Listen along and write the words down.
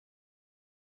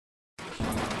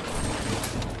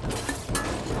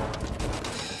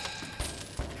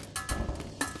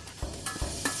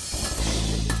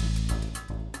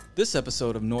This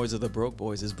episode of Noise of the Broke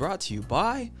Boys is brought to you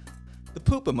by the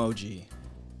poop emoji.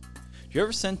 Do you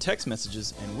ever send text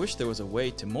messages and wish there was a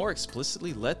way to more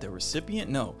explicitly let the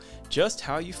recipient know just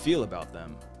how you feel about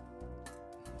them?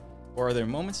 Or are there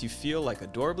moments you feel like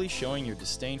adorably showing your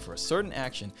disdain for a certain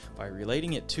action by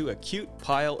relating it to a cute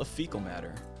pile of fecal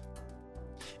matter?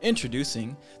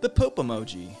 Introducing the poop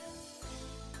emoji.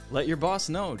 Let your boss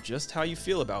know just how you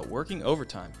feel about working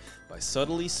overtime by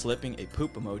subtly slipping a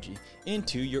poop emoji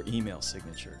into your email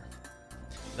signature.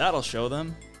 That'll show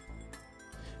them.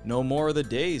 No more of the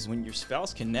days when your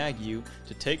spouse can nag you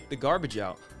to take the garbage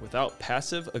out without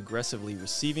passive-aggressively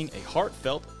receiving a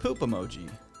heartfelt poop emoji.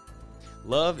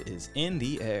 Love is in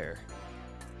the air.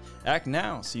 Act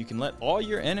now so you can let all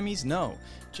your enemies know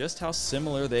just how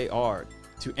similar they are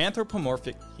to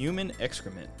anthropomorphic human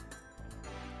excrement.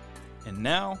 And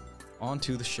now, on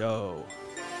to the show.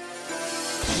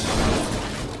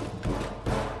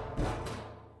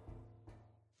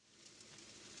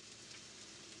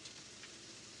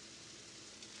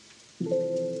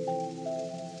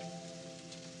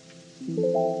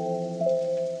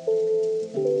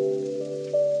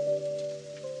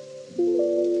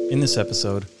 In this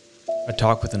episode, I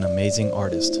talk with an amazing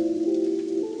artist.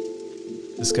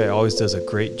 This guy always does a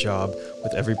great job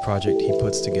with every project he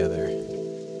puts together.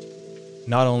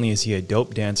 Not only is he a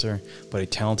dope dancer, but a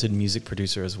talented music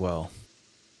producer as well.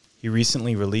 He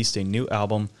recently released a new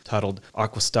album titled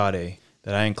Acquistate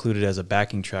that I included as a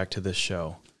backing track to this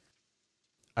show.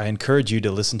 I encourage you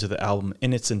to listen to the album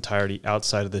in its entirety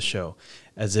outside of the show,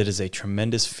 as it is a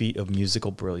tremendous feat of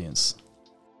musical brilliance.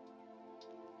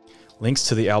 Links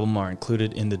to the album are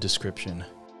included in the description.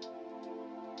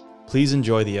 Please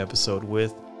enjoy the episode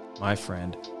with my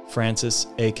friend, Francis,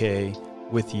 aka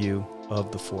With You of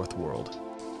the Fourth World.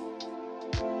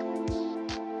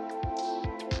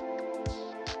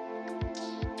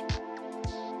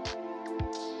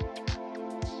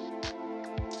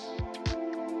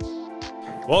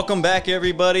 Welcome back,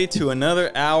 everybody, to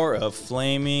another hour of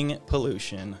Flaming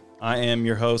Pollution. I am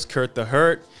your host, Kurt the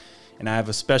Hurt, and I have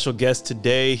a special guest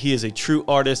today. He is a true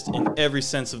artist in every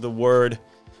sense of the word,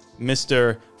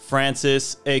 Mr.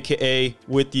 Francis, aka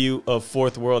With You of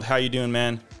Fourth World. How you doing,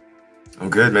 man? I'm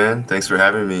good, man. Thanks for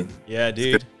having me. Yeah,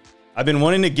 dude. I've been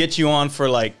wanting to get you on for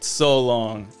like so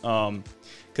long,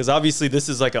 because obviously this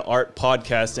is like an art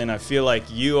podcast, and I feel like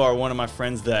you are one of my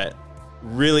friends that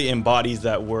really embodies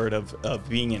that word of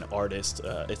being an artist.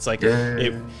 It's like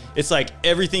it's like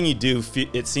everything you do.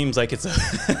 It seems like it's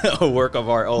a work of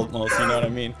art almost. You know what I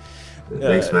mean?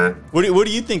 Thanks, man. What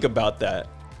do you think about that?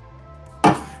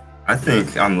 I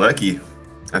think I'm lucky.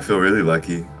 I feel really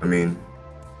lucky. I mean,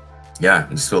 yeah,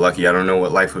 I'm just so lucky. I don't know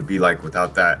what life would be like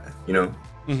without that. You know,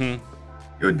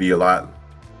 It would be a lot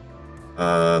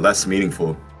less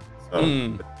meaningful.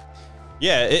 So.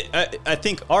 Yeah, I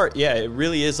think art, it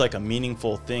really is like a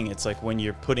meaningful thing. It's like when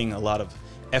you're putting a lot of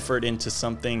effort into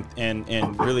something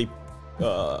and really,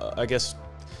 I guess,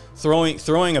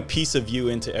 throwing a piece of you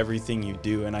into everything you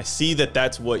do. And I see that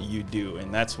that's what you do.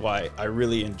 And that's why I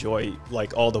really enjoy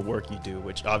like all the work you do,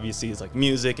 which obviously is like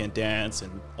music and dance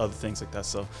and other things like that.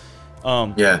 So,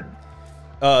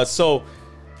 so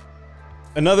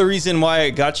another reason why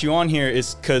I got you on here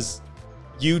is because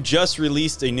you just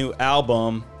released a new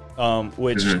album,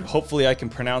 which hopefully I can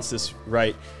pronounce this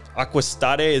right.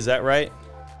 Acquistate, is that right?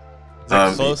 Is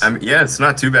that close? Yeah, it's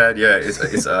not too bad. Yeah, it's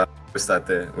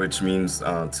Acquistate, which means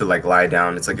to like lie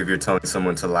down. It's like if you're telling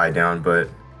someone to lie down, but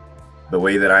the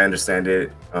way that I understand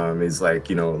it is like,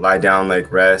 lie down,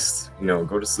 like rest,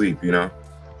 go to sleep,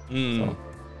 So,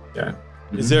 yeah.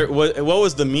 Is there what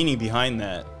was the meaning behind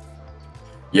that?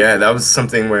 Yeah, that was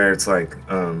something where it's like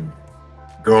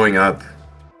growing up,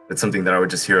 it's something that I would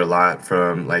just hear a lot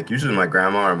from like usually my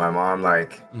grandma or my mom,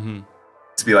 like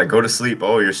to be like, go to sleep.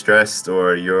 Oh, you're stressed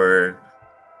or you're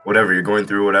whatever, you're going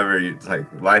through whatever, you like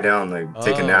lie down, like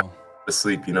take a nap, to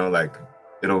sleep, like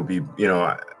it'll be,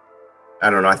 I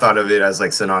don't know. I thought of it as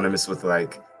like synonymous with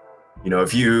like,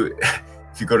 if you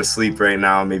go to sleep right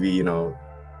now, maybe,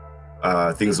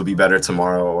 things will be better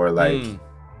tomorrow or like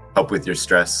help with your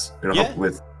stress, help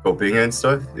with coping and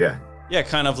stuff. Yeah. Yeah.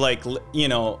 Kind of like,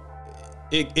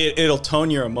 it'll tone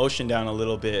your emotion down a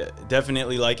little bit.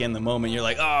 Definitely like in the moment, you're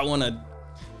like, oh, I want to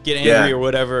get angry or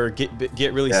whatever,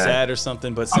 get really sad or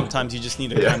something. But sometimes you just need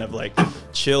to kind of like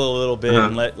chill a little bit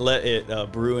and let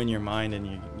it brew in your mind, and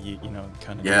you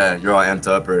kind of you're all amped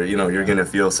up, or you're gonna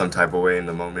feel some type of way in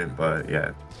the moment. But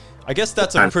I guess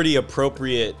that's a pretty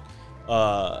appropriate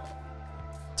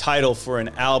title for an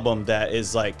album that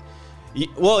is like,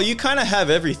 well, you kind of have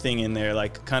everything in there,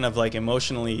 like kind of like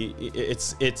emotionally.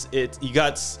 It's you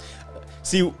got.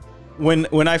 See,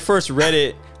 when I first read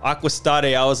it,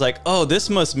 Aquastade, I was like, oh, this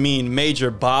must mean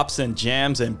major bops and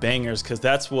jams and bangers, because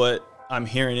that's what I'm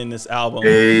hearing in this album.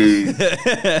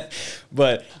 Hey.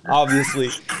 But obviously,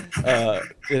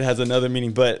 it has another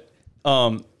meaning. But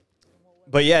yeah,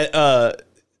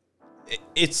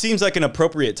 it seems like an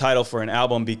appropriate title for an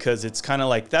album, because it's kind of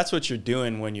like that's what you're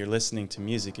doing when you're listening to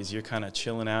music, is you're kind of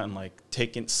chilling out and like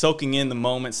soaking in the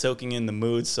moment, soaking in the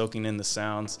mood, soaking in the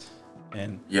sounds,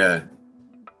 and yeah,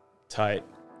 tight.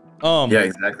 Yeah,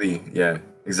 exactly. Yeah,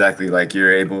 exactly. Like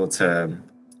you're able to,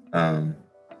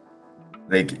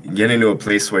 like get into a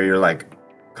place where you're like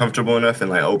comfortable enough and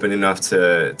like open enough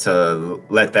to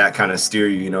let that kind of steer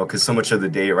you, you know, because so much of the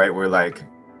day, right, we're like,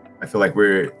 I feel like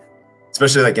we're,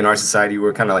 especially like in our society,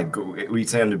 we're kind of like, we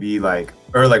tend to be like,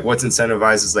 or like what's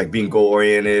incentivized is like being goal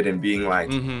oriented and being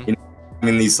like, you know,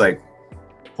 having these like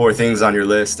 4 things on your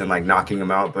list and like knocking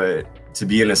them out. But to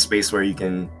be in a space where you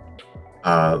can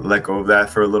let go of that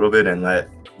for a little bit and let,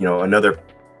 you know, another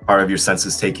part of your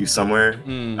senses take you somewhere.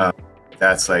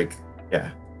 That's like,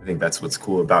 yeah, I think that's what's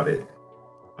cool about it.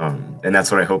 And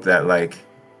that's what I hope that like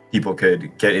people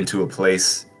could get into a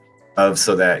place of,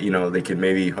 so that, you know, they can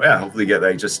maybe, hopefully get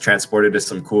like just transported to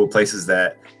some cool places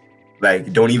that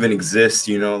like don't even exist,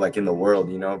 you know, like in the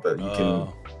world, you know, but you can,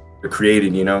 you're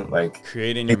creating, you know, like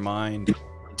create in your mind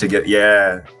to get,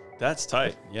 yeah. That's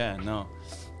tight. Yeah, no.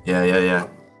 Yeah.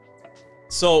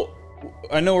 So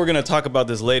I know we're going to talk about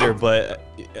this later, but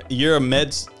you're a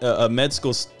med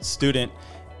school student,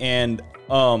 and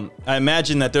I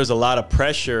imagine that there's a lot of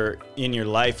pressure in your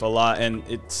life, and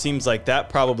it seems like that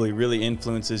probably really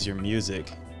influences your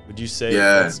music. Would you say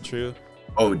that's true?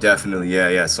 Oh, definitely.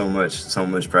 Yeah. So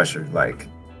much pressure. Like,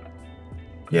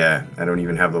 yeah, I don't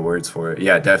even have the words for it.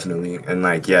 Yeah, definitely. And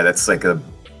like, yeah, that's like a,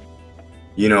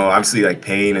 you know, obviously like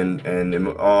pain and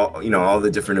all, you know, all the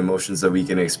different emotions that we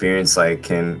can experience, like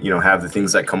can, you know, have the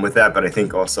things that come with that. But I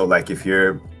think also like if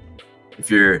you're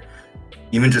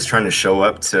even just trying to show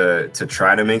up to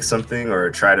try to make something or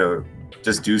try to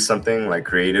just do something like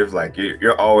creative, like it's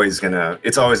always gonna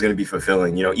be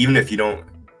fulfilling, you know, even if you don't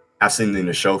have something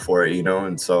to show for it, you know.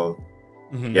 And so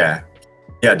yeah,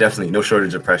 definitely no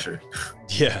shortage of pressure.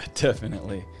 Yeah,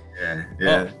 definitely.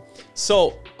 Yeah.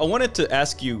 So I wanted to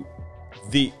ask you,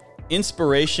 the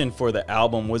inspiration for the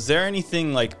album, was there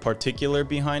anything like particular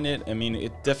behind it? I mean,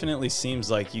 it definitely seems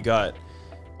like you got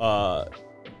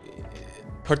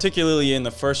particularly in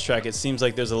the first track, it seems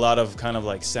like there's a lot of kind of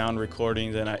like sound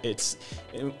recordings, and I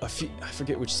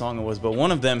forget which song it was, but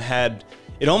one of them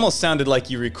it almost sounded like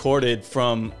you recorded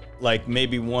from like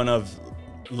maybe one of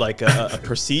like a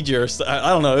procedure.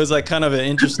 I don't know. It was like kind of an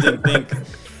interesting thing.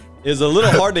 It was a little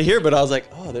hard to hear, but I was like,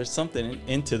 oh, there's something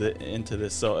into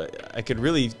this. So I could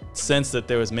really sense that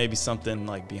there was maybe something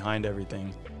like behind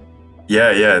everything.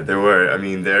 Yeah, there were. I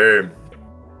mean, there's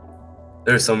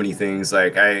so many things.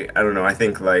 Like I don't know. I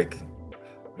think like,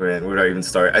 man, where do I even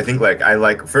start? I think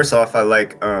like first off, I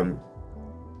like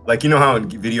you know how in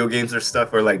video games or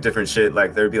stuff or like different shit,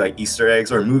 like there'd be like Easter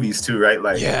eggs, or movies too, right?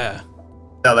 Like yeah.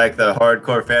 That like the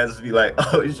hardcore fans would be like,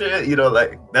 oh shit, you know,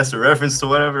 like that's a reference to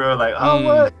whatever, or like, oh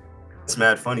what? It's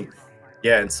mad funny.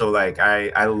 Yeah, and so like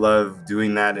I love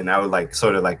doing that, and I would like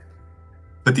sort of like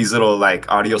put these little like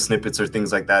audio snippets or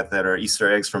things like that are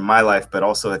Easter eggs from my life, but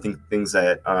also I think things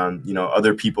that you know,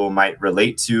 other people might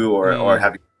relate to or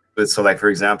have. So like for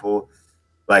example,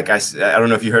 like I don't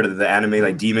know if you heard of the anime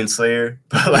like Demon Slayer,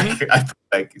 but like I put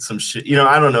like some shit, you know,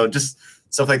 I don't know, just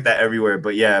stuff like that everywhere.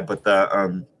 But yeah, but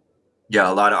the yeah,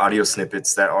 a lot of audio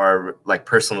snippets that are like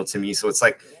personal to me. So it's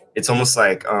like, it's almost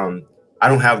like I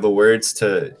don't have the words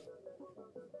to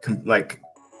like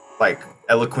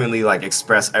eloquently like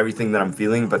express everything that I'm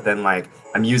feeling, but then like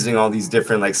I'm using all these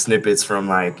different like snippets from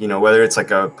like, you know, whether it's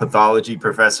like a pathology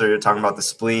professor talking about the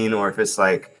spleen, or if it's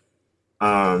like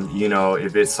you know,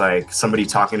 if it's like somebody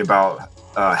talking about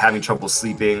having trouble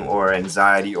sleeping or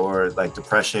anxiety or like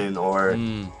depression or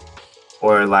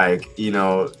like, you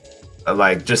know,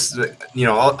 like just, you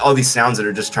know, all these sounds that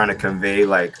are just trying to convey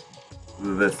like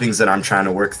the things that I'm trying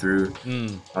to work through,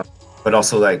 but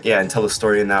also like, yeah, and tell the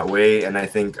story in that way. And I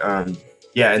think,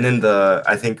 yeah, and then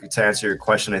I think to answer your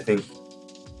question, I think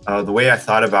the way I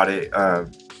thought about it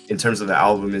in terms of the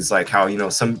album is like how, you know,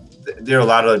 there are a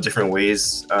lot of different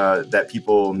ways that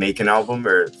people make an album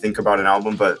or think about an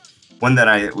album, but one that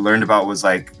I learned about was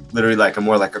like literally like a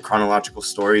more like a chronological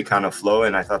story kind of flow,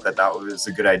 and I thought that was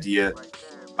a good idea,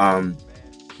 or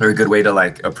a good way to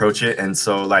like approach it. And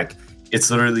so like it's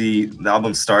literally, the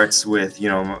album starts with, you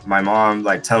know, my mom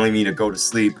like telling me to go to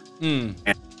sleep, and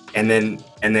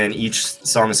then each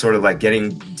song is sort of like getting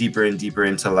deeper and deeper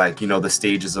into like, you know, the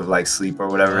stages of like sleep or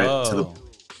whatever.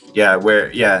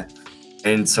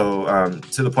 and so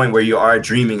to the point where you are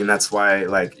dreaming, and that's why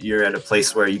like you're at a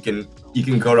place where you can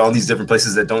go to all these different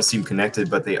places that don't seem connected,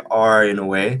 but they are in a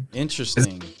way.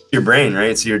 Interesting. It's your brain, right?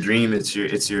 It's your dream. It's your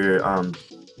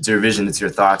vision. It's your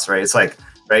thoughts, right? It's like,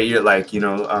 right, you're like,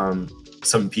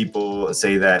 some people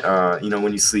say that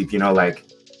when you sleep, like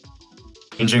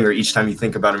changing, or each time you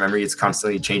think about a memory, it's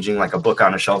constantly changing, like a book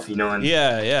on a shelf, and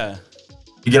Yeah.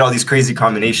 you get all these crazy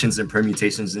combinations and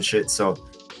permutations and shit. So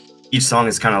each song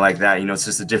is kind of like that, it's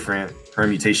just a different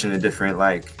permutation, a different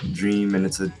like dream, and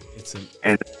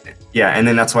and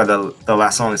then that's why the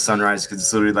last song is Sunrise, because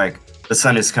it's literally like the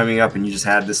sun is coming up and you just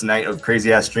had this night of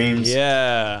crazy ass dreams,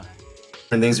 different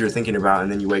things you were thinking about,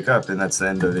 and then you wake up and that's the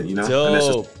end of it,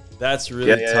 Dope. That's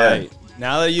really tight.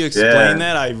 Now that you explain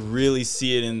that, I really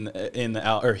see it in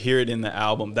the or hear it in the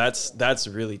album. That's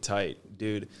really tight,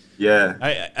 dude. Yeah.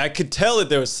 I could tell that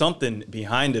there was something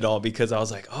behind it all, because I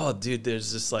was like, oh, dude,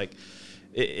 there's just like,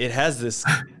 it has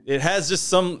just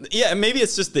some, maybe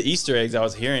it's just the Easter eggs I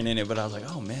was hearing in it, but I was like,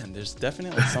 oh man, there's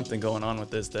definitely something going on with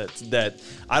this that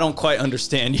I don't quite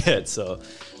understand yet. So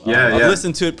I've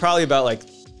listened to it probably about like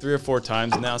 3 or 4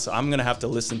 times now, so I'm gonna have to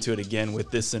listen to it again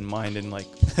with this in mind, and like,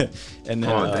 and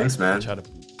then thanks, man.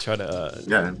 try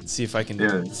to see if I can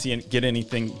get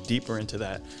anything deeper into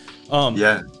that.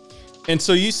 And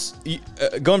so you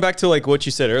going back to like what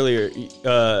you said earlier,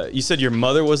 you said your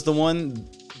mother was the one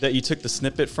that you took the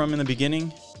snippet from in the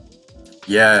beginning.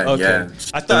 Yeah. Okay.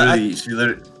 Yeah. She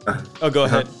literally. Go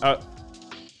ahead.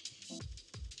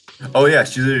 Oh yeah,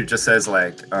 she literally just says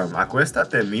like,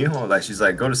 "Acuéstate, mijo." Like she's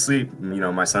like, "Go to sleep,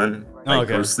 my son. Like,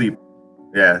 Go to sleep."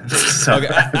 Yeah. So,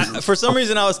 okay. For some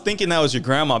reason, I was thinking that was your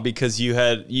grandma, because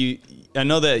I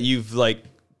know that you've like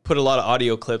put a lot of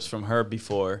audio clips from her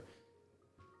before.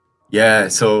 Yeah.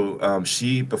 So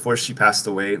before she passed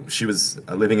away, she was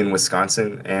living in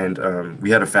Wisconsin, and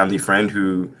we had a family friend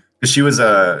because she was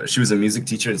a music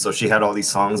teacher, and so she had all these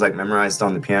songs like memorized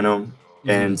on the piano,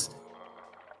 and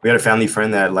we had a family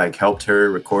friend that like helped her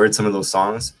record some of those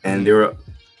songs, and they were,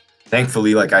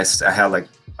 thankfully, like I had like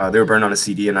they were burned on a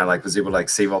CD, and I like was able to like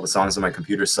save all the songs on my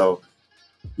computer. So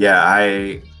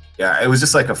it was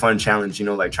just like a fun challenge,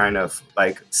 like trying to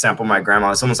like sample my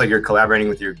grandma. It's almost like you're collaborating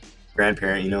with your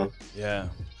grandparent, Yeah.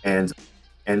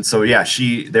 And so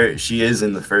she is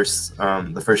in the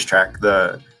first track,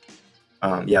 the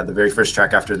very first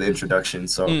track after the introduction.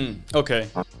 So okay.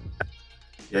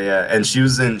 And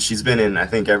she's been in I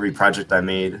think every project I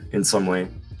made in some way.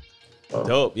 So,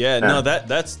 dope. Yeah. No,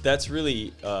 that's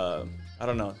really I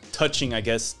don't know, touching, I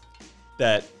guess,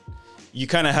 that you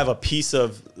kind of have a piece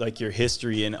of like your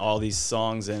history in all these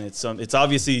songs, and it's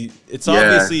obviously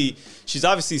she's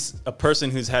obviously a person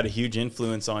who's had a huge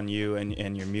influence on you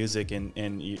and your music,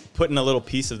 and you, putting a little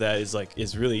piece of that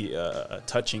is really a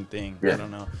touching thing. I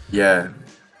don't know.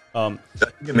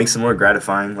 It makes it more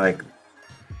gratifying, like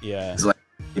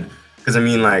because I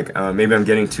mean, like maybe I'm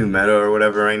getting too meta or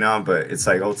whatever right now, but it's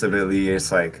like ultimately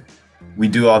it's like we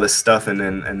do all this stuff, and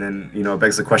then it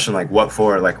begs the question, like, what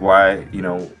for? Like, why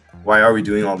are we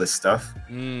doing all this stuff?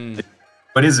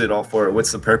 What is it all for?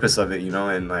 What's the purpose of it?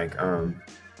 And like,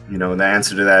 the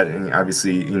answer to that, and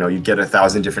obviously, you get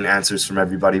 1,000 different answers from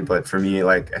everybody. But for me,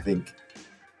 like, I think,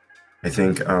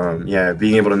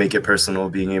 being able to make it personal,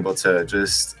 being able to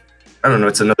just, I don't know,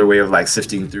 it's another way of like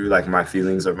sifting through like my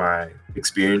feelings or my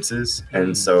experiences.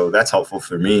 And so that's helpful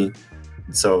for me.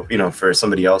 So, for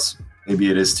somebody else,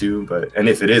 maybe it is too, and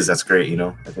if it is, that's great.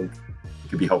 I think it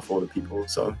could be helpful to people.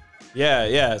 So.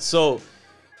 Yeah. So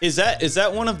is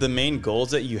that one of the main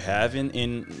goals that you have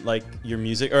in like your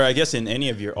music, or I guess in any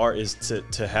of your art, is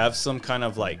to have some kind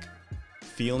of like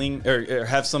feeling or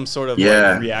have some sort of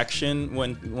like reaction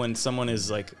when someone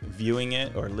is like viewing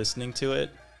it or listening to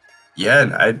it?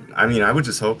 Yeah, I mean, I would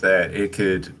just hope that it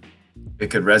could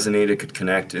resonate, it could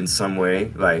connect in some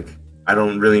way. Like, I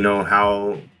don't really know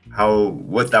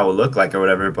what that will look like or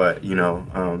whatever, but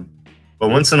but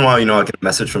once in a while, I'll get a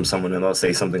message from someone and they'll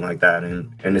say something like that,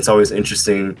 and it's always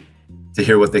interesting to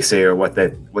hear what they say or what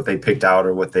they picked out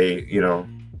or what they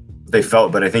they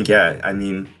felt. But I think I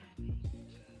mean,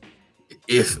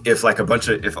 if like a bunch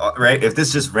of if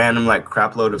this just random like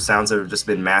crap load of sounds that have just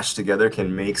been mashed together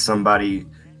can make somebody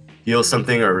feel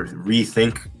something or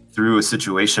rethink through a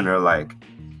situation or like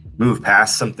move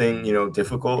past something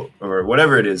difficult or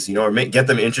whatever it is, or get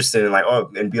them interested in like,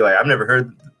 and be like, I've never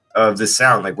heard of this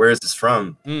sound, like, where is this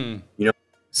from?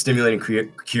 Stimulating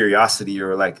curiosity,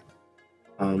 or like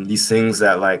these things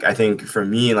that, like, I think for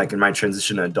me, like in my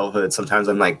transition to adulthood, sometimes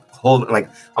I'm like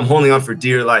I'm holding on for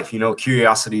dear life,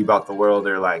 curiosity about the world,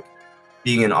 or like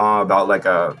being in awe about like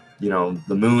the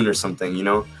moon or something,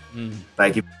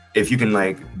 like if you can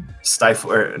like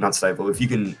stifle or not stifle, if you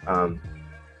can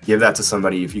give that to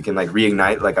somebody, if you can like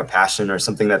reignite like a passion or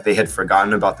something that they had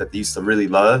forgotten about that they used to really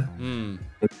love, and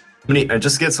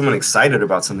just get someone excited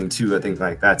about something too. I think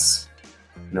like that's,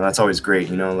 you know, that's always great,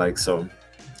 you know, like, so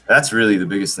that's really the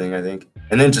biggest thing, I think.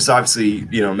 And then just obviously,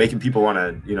 you know, making people want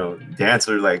to, you know, dance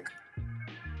or like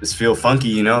just feel funky,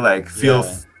 you know, like feel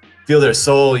their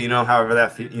soul, you know, however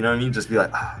that feel, you know what I mean? Just be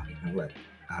like, you know what,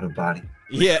 out of body.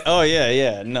 Yeah. Oh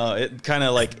yeah. No, it kind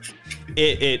of like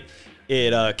it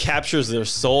captures their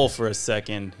soul for a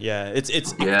second. Yeah.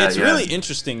 It's really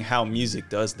interesting how music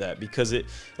does that, because it,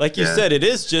 like you said, it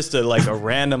is just a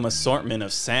random assortment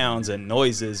of sounds and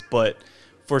noises, but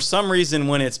for some reason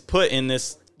when it's put in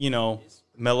this, you know,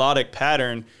 melodic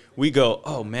pattern, we go,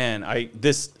 oh man,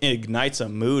 this ignites a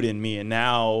mood in me, and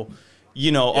now,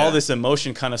 you know, all this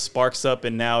emotion kind of sparks up,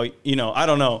 and now, you know, I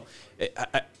don't know,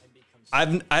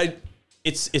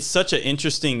 it's such an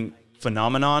interesting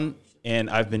phenomenon, and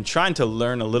I've been trying to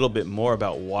learn a little bit more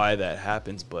about why that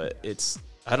happens, but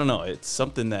I don't know, it's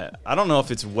something that I don't know if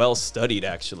it's well studied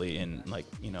actually in, like,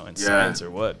 you know, in science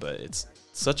or what, but it's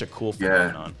such a cool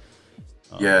phenomenon.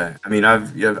 Yeah, I mean,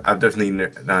 I've definitely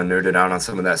nerded out on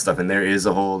some of that stuff, and there is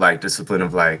a whole like discipline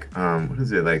of like, what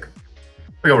is it, like,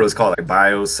 I forget what it's called, like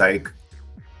biopsych.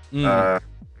 I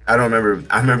don't remember.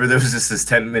 I remember there was just this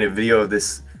 10-minute video of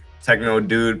this techno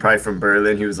dude, probably from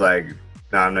Berlin. He was like,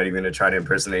 "No, I'm not even gonna try to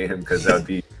impersonate him because that would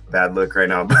be a bad look right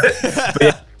now." But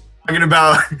yeah, talking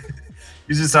about,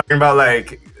 he's just talking about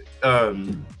like,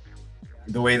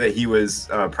 the way that he was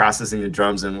processing the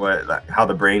drums and how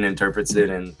the brain interprets it,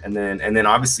 and then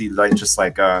obviously like just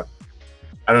like I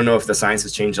don't know if the science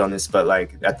has changed on this, but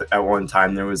like at one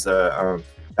time there was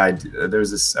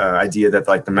this idea that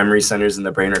like the memory centers in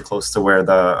the brain are close to where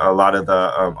a lot of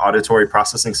the auditory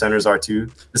processing centers are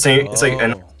too. The same, it's like,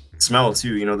 and smell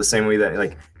too. You know, the same way that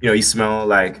like, you know, you smell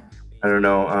like, I don't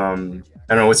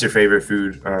know, what's your favorite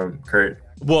food, Kurt?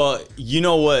 Well, you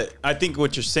know what? I think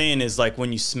what you're saying is like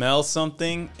when you smell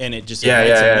something and it just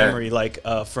ignites a memory. Like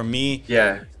for me,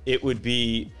 it would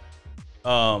be,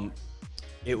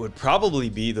 it would probably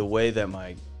be the way that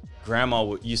my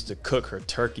grandma used to cook her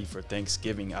turkey for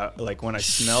Thanksgiving. Like when I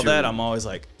smell that, I'm always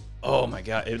like, oh my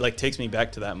God, it like takes me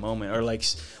back to that moment. Or like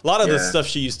a lot of the stuff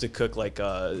she used to cook, like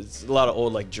a lot of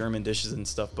old like German dishes and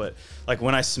stuff. But like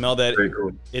when I smell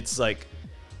that, it's like,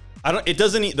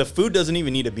 the food doesn't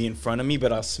even need to be in front of me,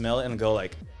 but I'll smell it and go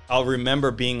like, I'll remember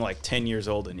being like 10 years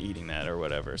old and eating that or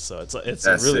whatever. So it's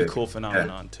a really cool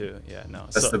phenomenon too. Yeah, no.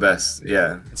 That's the best.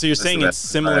 Yeah. So you're saying it's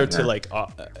similar to like,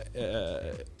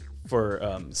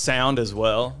 for sound as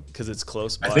well, because it's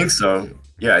close by? I think so.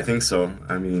 Yeah, I think so.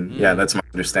 I mean, yeah, that's my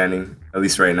understanding, at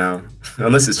least right now.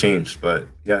 Unless it's changed, but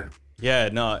yeah. Yeah,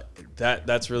 no,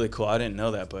 that's really cool. I didn't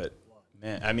know that, but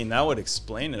man, I mean, that would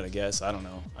explain it, I guess. I don't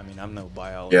know. I mean, I'm no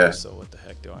biologist, so what the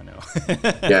heck do I know?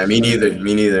 Yeah, me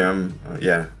neither. I'm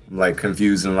like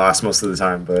confused and lost most of the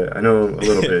time, but I know a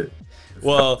little bit.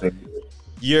 Well,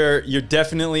 you're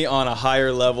definitely on a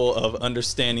higher level of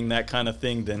understanding that kind of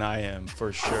thing than I am,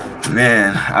 for sure.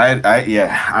 Man,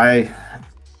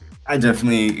 I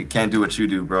definitely can't do what you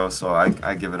do, bro. So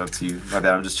I give it up to you. My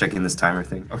bad. I'm just checking this timer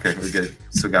thing. Okay, we're good.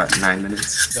 Still got 9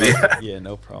 minutes. So, yeah,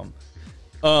 no problem.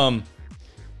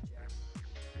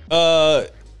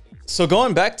 So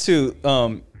going back to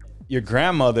your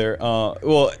grandmother,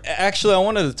 well, actually, I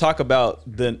wanted to talk about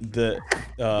the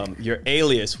your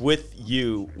alias With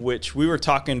You, which we were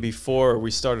talking before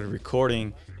we started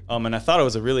recording, and I thought it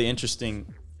was a really interesting,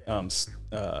 I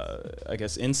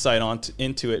guess, insight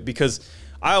into it, because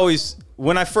I always,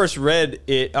 when I first read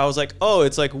it, I was like, oh,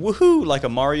 it's like woohoo, like a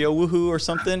Mario woohoo or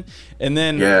something. And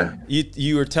then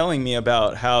you were telling me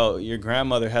about how your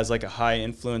grandmother has like a high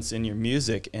influence in your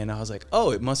music. And I was like,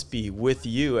 oh, it must be with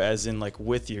you, as in like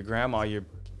with your grandma, you're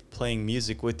playing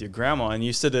music with your grandma. And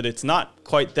you said that it's not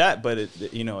quite that, but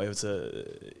it, you know, it was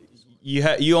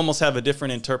you almost have a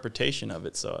different interpretation of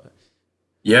it. So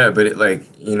yeah, but it, like,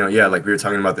 you know, yeah, like we were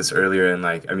talking about this earlier, and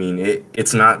like, I mean,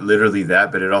 it's not literally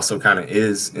that, but it also kind of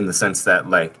is, in the sense that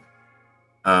like,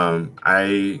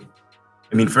 I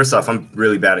mean, first off, I'm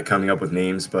really bad at coming up with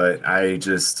names, but I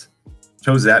just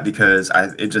chose that because I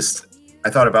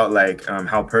thought about like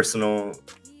how personal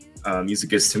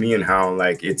music is to me, and how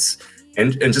like it's,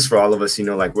 and just for all of us, you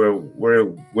know, like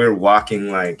we're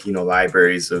walking like, you know,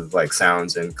 libraries of like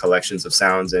sounds and collections of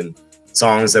sounds and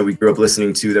songs that we grew up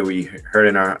listening to, that we heard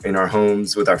in our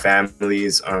homes with our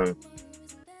families,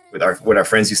 with what our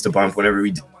friends used to bump whenever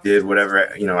we did whatever,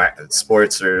 you know,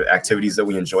 sports or activities that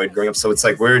we enjoyed growing up. So it's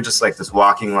like we're just like this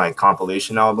walking like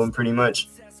compilation album, pretty much.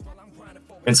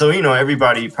 And so, you know,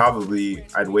 everybody probably,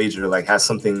 I'd wager, like has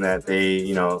something that they,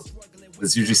 you know,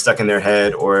 was usually stuck in their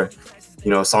head, or, you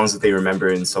know, songs that they remember.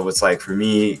 And so it's like, for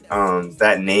me,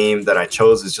 that name that I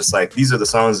chose is just like, these are the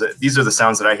sounds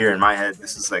that I hear in my head.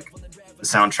 This is like the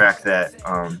soundtrack that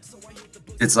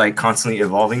it's like constantly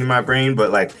evolving in my brain.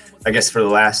 But like, I guess for the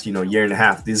last, you know, year and a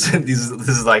half, this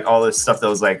is like all this stuff that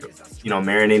was like, you know,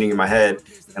 marinating in my head,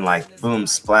 and like, boom,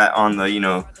 splat on the, you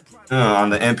know, on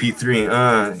the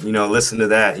MP3, you know, listen to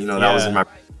that, you know, that was in my,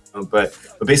 but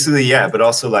basically, yeah, but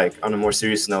also like on a more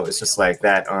serious note, it's just like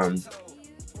that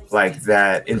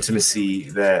intimacy,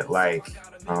 that like,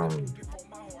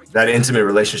 that intimate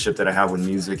relationship that I have with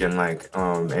music, and like,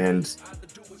 and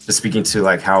just speaking to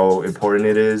like how important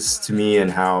it is to me, and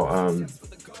how,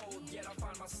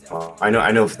 I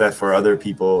know that for other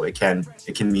people, it can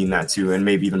mean that too, and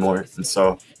maybe even more. And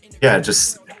so, yeah,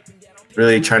 just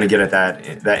really trying to get at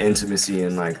that intimacy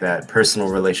and like that personal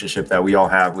relationship that we all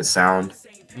have with sound.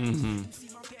 Mm-hmm.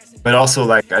 But also,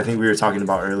 like, I think we were talking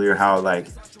about earlier, how like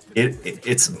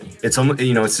it's almost,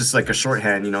 you know, it's just like a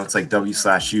shorthand, you know, it's like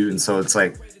W/U, and so it's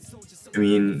like, I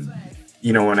mean,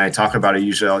 you know, when I talk about it,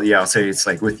 usually I'll say it's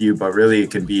like with you, but really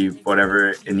it could be whatever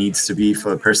it needs to be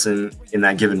for the person in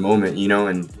that given moment, you know.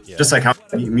 And just like how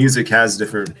music has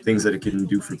different things that it can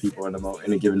do for people in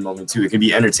a given moment too. It can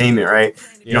be entertainment, right?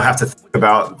 You don't have to think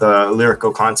about the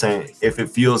lyrical content. If it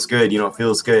feels good, you know, it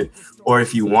feels good. Or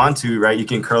if you want to, right, you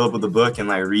can curl up with a book and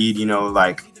like read, you know,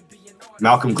 like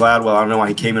Malcolm Gladwell. I don't know why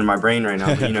he came in my brain right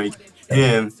now, but you know, you can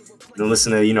him and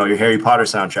listen to, you know, your Harry Potter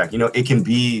soundtrack. You know, it can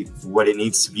be what it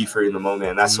needs to be for you in the moment,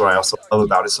 and that's what I also love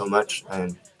about it so much.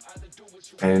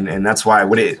 And that's why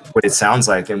what it sounds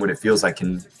like and what it feels like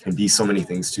can be so many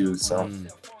things too. So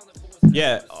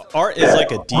yeah, art is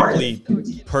like a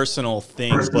deeply personal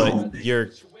thing, but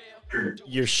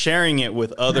you're sharing it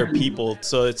with other people,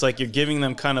 so it's like you're giving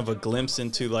them kind of a glimpse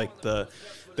into like the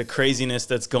craziness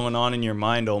that's going on in your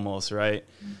mind almost, right?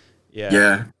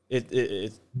 Yeah.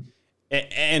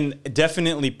 And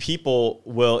definitely people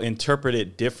will interpret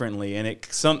it differently, and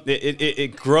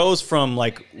it grows from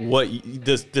like what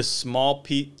this small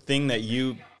thing that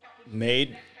you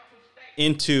made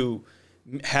into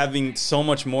having so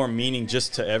much more meaning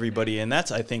just to everybody. And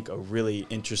that's, I think, a really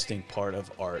interesting part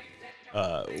of art.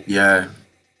 I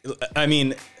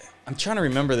mean, I'm trying to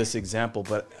remember this example,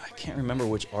 but I can't remember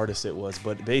which artist it was.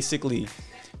 But basically,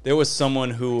 there was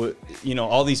someone who, you know,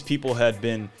 all these people had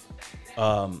been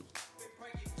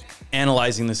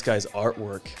analyzing this guy's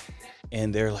artwork,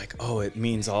 and they're like, oh, it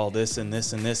means all this and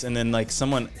this and this. And then like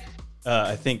someone,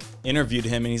 I think, interviewed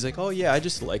him, and he's like, oh yeah, I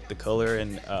just like the color,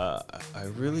 and I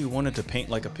really wanted to paint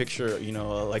like a picture, you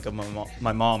know, like of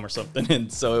my mom or something.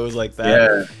 And so it was like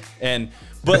that.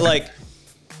 But like,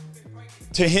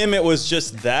 to him, it was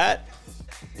just that,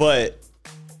 but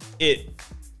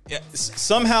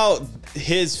somehow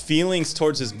his feelings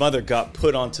towards his mother got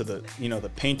put onto the, you know, the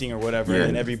painting or whatever,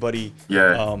 and everybody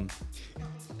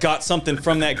got something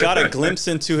from that, got a glimpse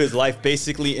into his life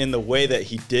basically in the way that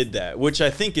he did that, which I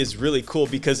think is really cool,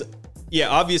 because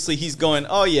obviously he's going,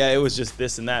 oh yeah, it was just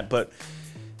this and that, but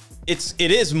it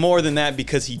is more than that,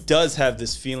 because he does have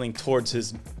this feeling towards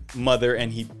his mother,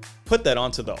 and he put that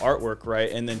onto the artwork,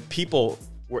 right? And then people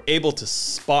were able to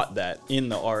spot that in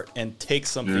the art and take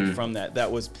something from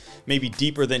that was maybe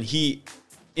deeper than he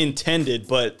intended,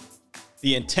 but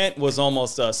the intent was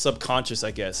almost subconscious,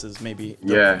 I guess, is maybe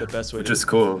the best way. Which is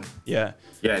cool. Yeah,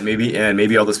 and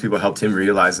maybe all those people helped him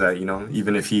realize that, you know,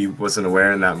 even if he wasn't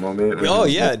aware in that moment.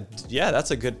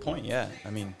 That's a good point. Yeah, I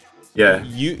mean,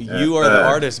 you are the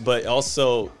artist, but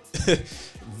also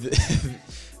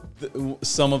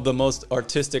some of the most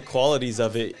artistic qualities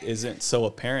of it isn't so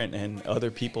apparent, and other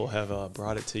people have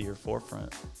brought it to your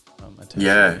forefront.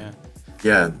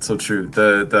 So true.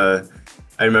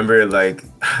 I remember, like,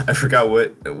 I forgot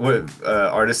what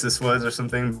artist this was or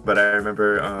something, but I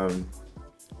remember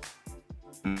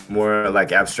more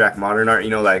like abstract modern art,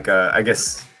 you know, like I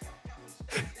guess,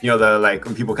 you know, the, like,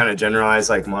 when people kind of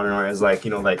generalize like modern art as like, you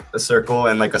know, like a circle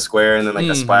and like a square and then like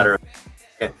a splatter.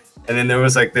 And then there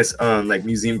was like this like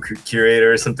museum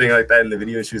curator or something like that in the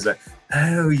video, and she was like,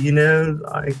 oh, you know,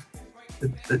 like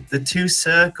the two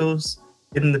circles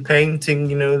in the painting,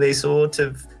 you know, they sort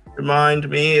of remind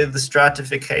me of the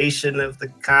stratification of the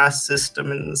caste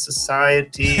system in the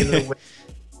society and the way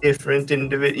different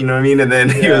individuals, you know what I mean? And then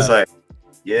he was like,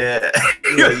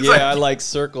 I like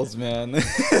circles, man.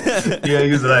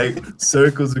 He was like,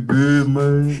 circles are good,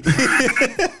 man.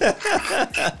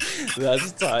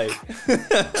 That's tight.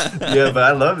 But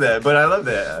I love that.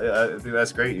 I think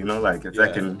that's great, you know, like if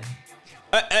that can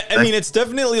I mean, it's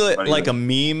definitely like a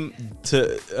meme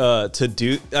to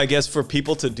do, I guess, for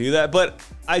people to do that. But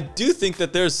I do think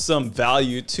that there's some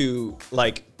value to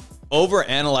like over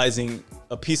analyzing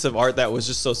a piece of art that was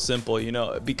just so simple, you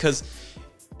know, because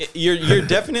you're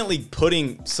definitely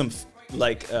putting some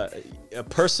like a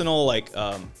personal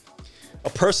a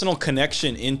personal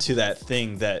connection into that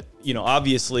thing that, you know,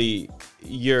 obviously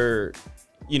you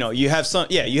have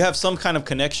some kind of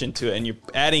connection to it, and you're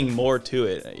adding more to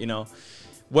it, you know,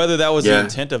 whether that was the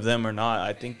intent of them or not.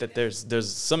 I think that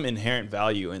there's some inherent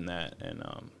value in that. And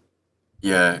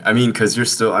yeah, I mean, because you're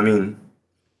still, I mean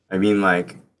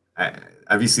like,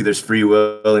 obviously there's free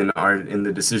will in art, in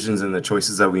the decisions and the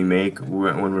choices that we make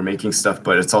when we're making stuff,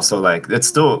 but it's also like, it's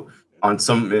still on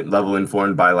some level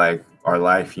informed by like our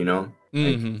life, you know.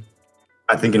 mm-hmm. Like,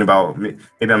 I'm thinking about, maybe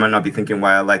I might not be thinking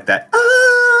why I like that,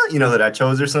 you know, that I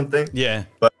chose or something. Yeah.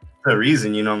 But for a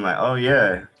reason, you know, I'm like, oh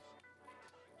yeah.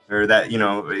 Or that, you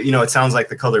know, it sounds like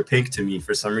the color pink to me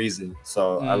for some reason.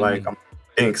 So I'm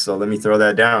pink. So let me throw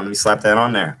that down. Let me slap that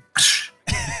on there.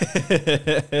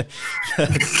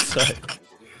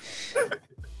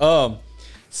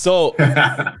 So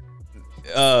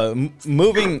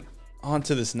moving on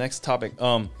to this next topic.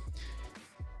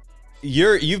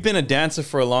 You've been a dancer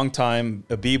for a long time,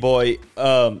 a b-boy.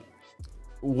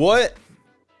 What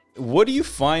do you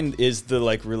find is the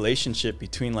like relationship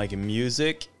between like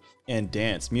music and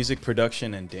dance, music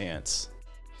production and dance?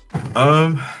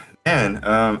 I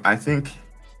think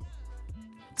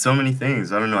so many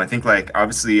things. I don't know. I think like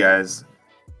obviously in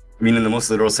the most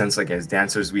literal sense, like as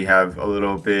dancers, we have a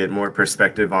little bit more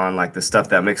perspective on like the stuff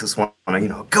that makes us want to, you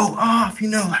know, go off, you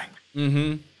know, like.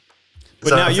 Mm-hmm. But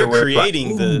so now you're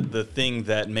creating the thing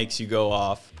that makes you go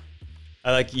off.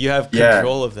 You have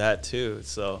control of that too.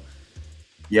 So.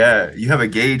 Yeah, you have a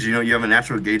gauge, you know, you have a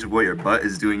natural gauge of what your butt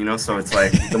is doing, you know, so it's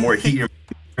like the more heat you're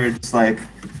just like,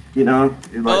 you know,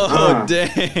 you're like,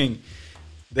 dang.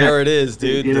 There it is,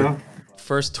 dude. You know?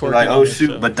 First twerk. Like, oh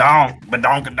shoot,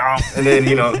 badonk. And then,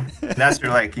 you know, that's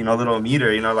your like, you know, little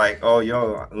meter, you know, like, oh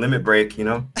yo, limit break, you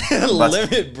know.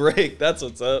 Limit break, that's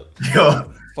what's up.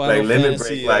 Yo, Final like limit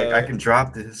Fantasy, break, like I can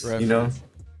drop this, reference. You know.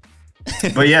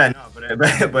 But yeah,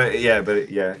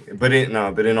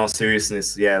 no, but in all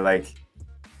seriousness, yeah, like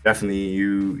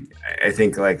definitely I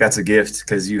think like that's a gift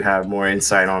because you have more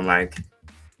insight on like,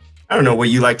 I don't know, what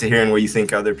you like to hear and what you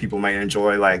think other people might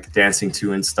enjoy like dancing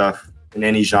to and stuff in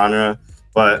any genre.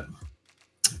 But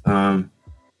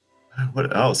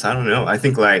what else? I don't know. I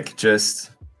think like just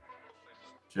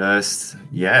I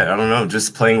don't know,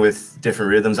 just playing with different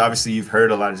rhythms. Obviously you've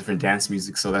heard a lot of different dance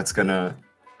music, so that's gonna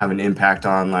have an impact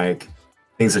on like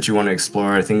things that you want to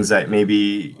explore, things that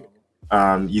maybe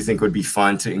you think would be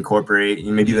fun to incorporate,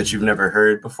 maybe that you've never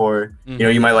heard before. Mm-hmm. You know,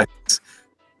 you might like this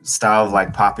style of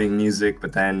like popping music,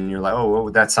 but then you're like, oh, what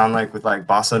would that sound like with like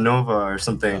bossa nova or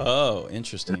something? Oh,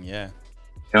 interesting. Yeah.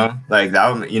 You know, like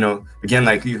that, you know, again,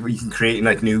 like you can create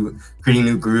like creating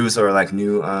new grooves or like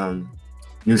new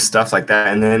stuff like that.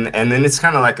 And then it's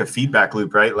kind of like a feedback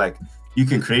loop, right? Like you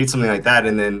can create something like that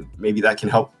and then maybe that can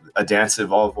help a dance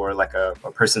evolve or like a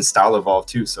person's style evolve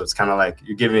too. So it's kind of like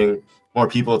you're giving more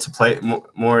people to play,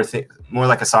 more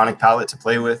like a sonic palette to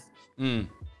play with.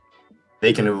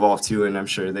 They can evolve too, and I'm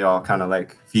sure they all kind of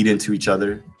like feed into each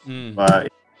other. But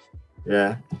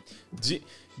yeah. Do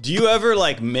you ever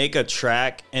like make a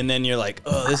track and then you're like,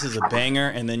 oh, this is a banger,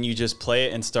 and then you just play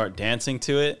it and start dancing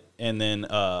to it, and then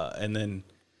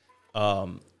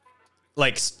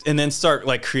start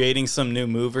like creating some new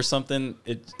move or something?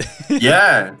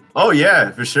 Yeah. Oh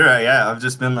yeah, for sure. Yeah, I've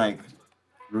just been like,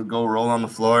 go roll on the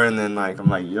floor, and then like I'm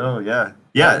like, yo, yeah,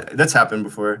 that's happened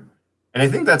before. And I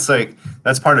think that's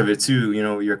part of it too, you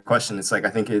know, your question. It's like,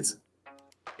 I think it's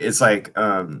like,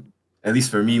 at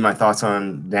least for me, my thoughts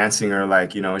on dancing are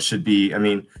like, you know, it should be, I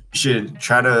mean, you should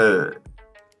try to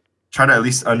at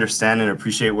least understand and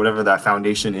appreciate whatever that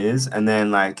foundation is. And then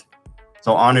like,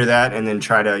 so honor that, and then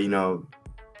try to,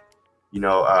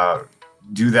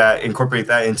 do that, incorporate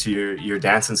that into your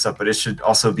dance and stuff. But it should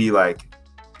also be like,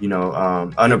 you know,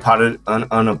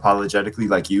 unapologetically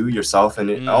like yourself, and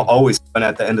it always fun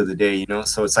at the end of the day, you know.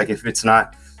 So it's like if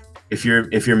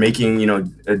you're making, you know,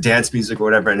 a dance music or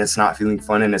whatever, and it's not feeling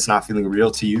fun and it's not feeling real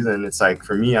to you, then it's like,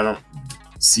 for me, I don't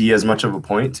see as much of a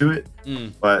point to it.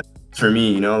 But for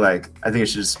me, you know, like I think it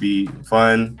should just be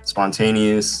fun,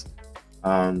 spontaneous,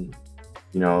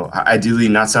 you know, ideally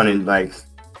not sounding like,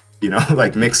 you know,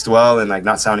 like mixed well and like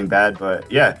not sounding bad.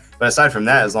 But yeah, but aside from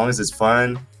that, as long as it's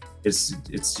fun, it's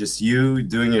just you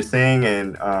doing your thing,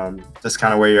 and just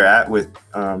kind of where you're at with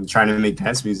trying to make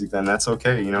dance music, then that's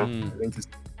okay, you know. I think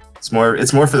it's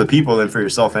more for the people than for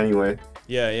yourself anyway.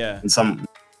 Yeah.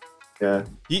 Yeah.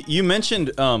 You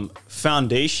mentioned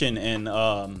foundation and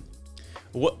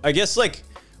what I guess like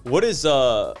what is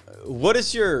your,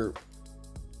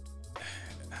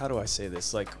 how do I say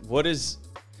this, like what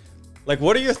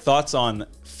are your thoughts on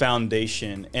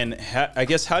foundation, and I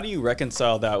guess how do you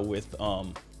reconcile that with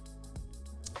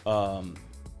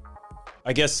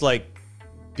I guess like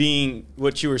being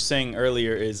what you were saying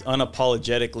earlier is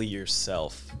unapologetically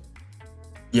yourself?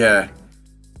 Yeah,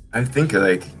 I think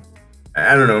like,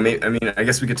 I don't know. I mean, I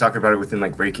guess we could talk about it within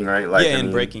like breaking, right? Like, yeah,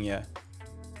 in breaking, yeah.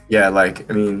 Yeah,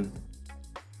 like I mean,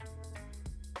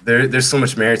 there's so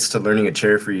much merits to learning a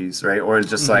chair freeze, right? Or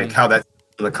just like how that,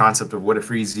 the concept of what a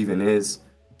freeze even is.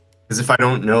 Because if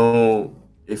I'm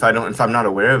not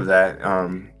aware of that,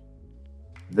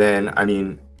 then I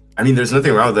mean, there's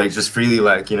nothing wrong with like just freely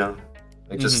like, you know,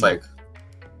 like just like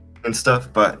and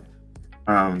stuff. But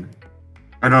I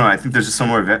don't know. I think there's just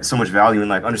so much value in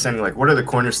like understanding like what are the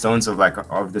cornerstones of like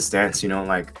of this dance, you know,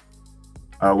 like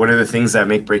what are the things that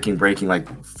make breaking,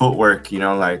 like footwork, you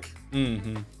know, like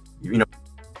you know,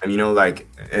 and you know, like,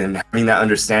 and having that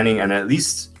understanding, and at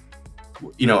least,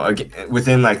 you know, again,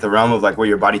 within like the realm of like what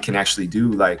your body can actually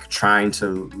do, like trying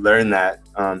to learn that,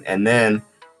 and then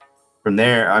from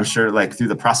there, I'm sure like through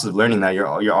the process of learning that, you're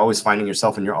always finding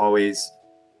yourself, and you're always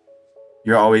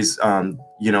you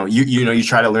know, you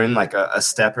try to learn like a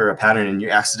step or a pattern, and you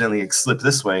accidentally slip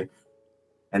this way,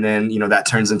 and then, you know, that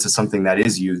turns into something that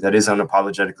is you, that is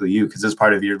unapologetically you, because it's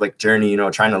part of your like journey, you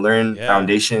know, trying to learn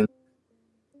foundation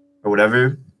or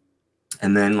whatever.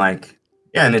 And then like,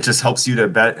 yeah, and it just helps you to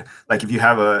bet, like if you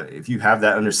have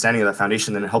that understanding of that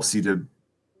foundation, then it helps you to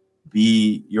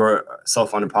be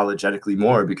yourself unapologetically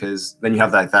more, because then you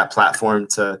have that platform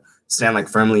to stand like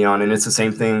firmly on. And it's the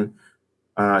same thing.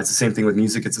 It's the same thing with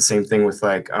music. It's the same thing with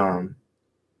like, like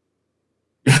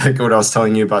what I was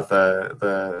telling you about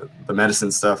the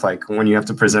medicine stuff. Like when you have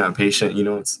to present a patient, you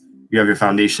know, you have your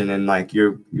foundation, and like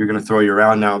you're gonna throw you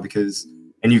around now, because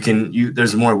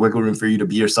there's more wiggle room for you to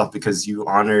be yourself, because you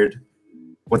honored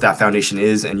what that foundation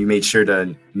is, and you made sure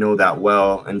to know that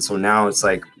well. And so now it's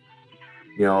like,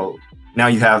 you know, now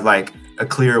you have like a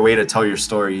clearer way to tell your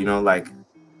story, you know, like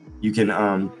you can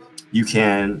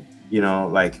you know,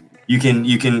 like you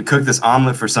can cook this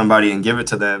omelet for somebody and give it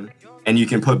to them, and you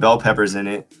can put bell peppers in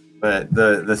it. But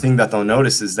the thing that they'll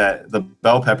notice is that the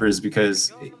bell peppers,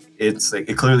 because it's like,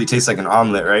 it clearly tastes like an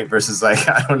omelet, right? Versus like,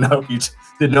 I don't know if you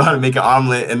didn't know how to make an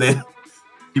omelet, and then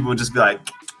people would just be like,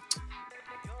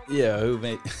 yeah, who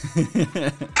made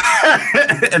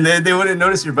and then they wouldn't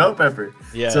notice your bell pepper.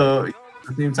 Yeah. So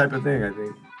the same type of thing, I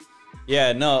think.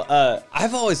 Yeah, no,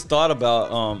 I've always thought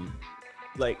about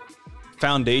like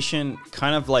foundation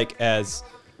kind of like as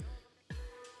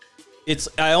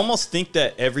I almost think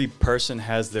that every person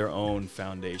has their own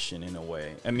foundation in a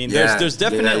way. I mean, there's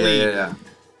definitely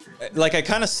like, I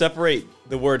kind of separate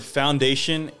the word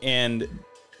foundation and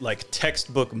like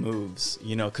textbook moves,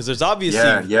 you know, because there's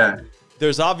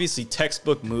obviously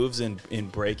textbook moves in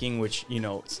breaking, which, you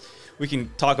know, we can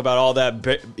talk about all that,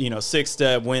 you know,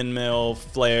 6-step, windmill,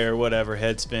 flare, whatever,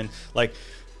 head spin. Like,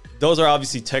 those are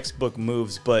obviously textbook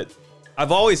moves, but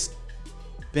I've always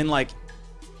been like,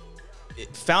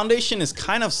 foundation is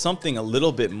kind of something a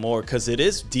little bit more, because it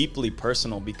is deeply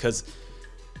personal. Because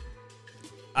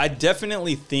I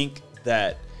definitely think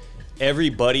that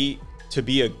everybody, to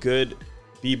be a good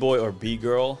B-boy or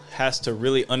B-girl, has to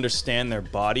really understand their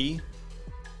body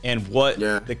and what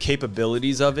the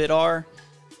capabilities of it are.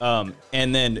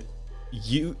 And then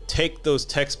you take those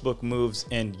textbook moves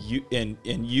and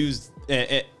use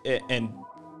and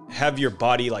have your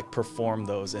body like perform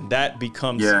those, and that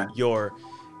becomes your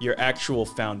actual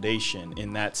foundation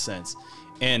in that sense.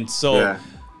 And so,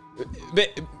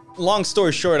 long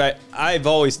story short, I've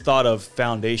always thought of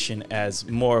foundation as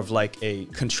more of like a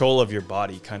control of your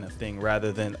body kind of thing,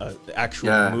 rather than a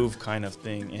actual move kind of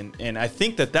thing. And I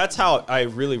think that that's how I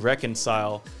really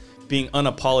reconcile being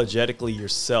unapologetically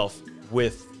yourself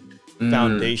with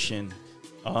foundation.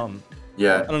 I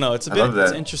don't know. It's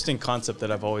it's an interesting concept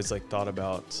that I've always like thought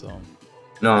about. So.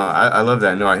 No, I love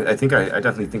that. No, I think I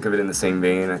definitely think of it in the same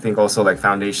vein. I think also like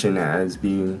foundation as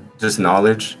being just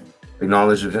knowledge, like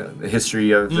knowledge of the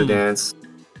history of the dance,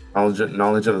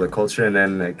 knowledge of the culture, and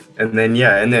then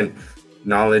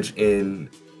knowledge in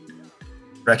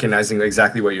recognizing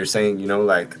exactly what you're saying, you know,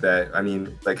 like that. I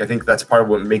mean, like I think that's part of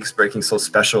what makes breaking so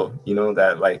special, you know,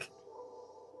 that like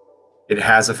it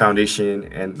has a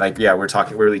foundation, and like we're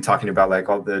really talking about like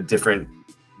all the different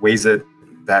ways that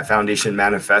foundation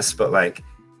manifests, but like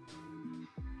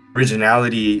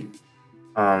originality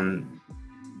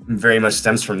very much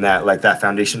stems from that, like that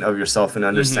foundation of yourself and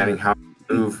understanding how to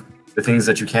move, the things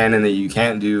that you can and that you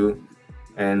can't do,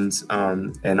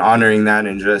 and honoring that,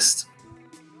 and just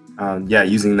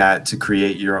using that to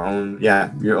create your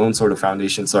own sort of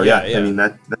foundation. So I mean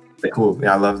that's cool.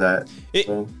 Yeah, I love that.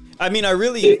 I mean,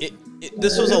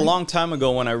 this was a long time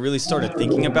ago when I really started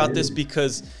thinking about this,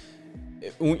 because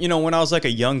you know, when I was like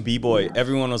a young b-boy,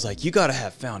 everyone was like, you gotta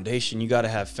have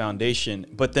foundation,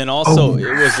 but then also it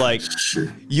was like,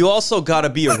 you also gotta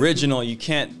be original, you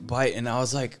can't bite. And I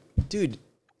was like, dude,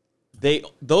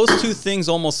 those two things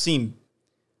almost seem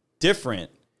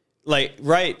different, like,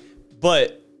 right?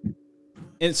 But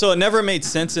and so it never made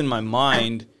sense in my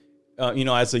mind, you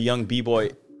know, as a young b-boy,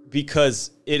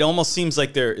 because it almost seems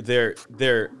like they're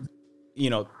you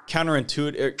know,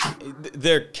 counterintuitive,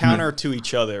 they're counter to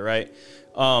each other, right?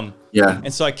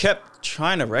 And so I kept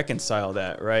trying to reconcile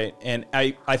that, right? And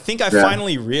I think I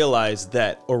finally realized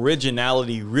that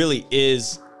originality really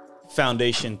is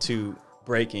foundation to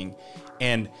breaking,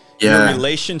 and your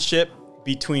relationship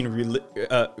between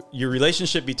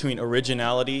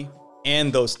originality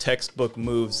and those textbook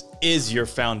moves is your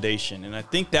foundation. And I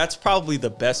think that's probably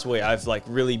the best way I've like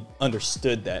really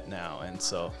understood that now. And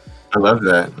so I love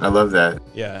that.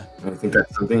 Yeah. I think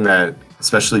that's something that,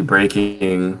 especially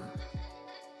breaking,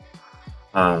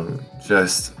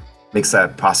 just makes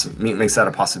that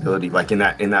a possibility, like in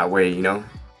that way, you know.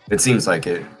 It seems like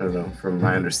it, I don't know, from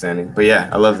my understanding. But yeah,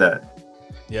 I love that.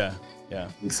 Yeah.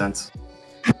 Makes sense.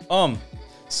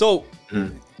 So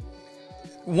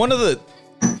one of the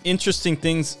interesting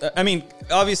things, I mean,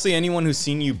 obviously anyone who's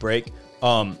seen you break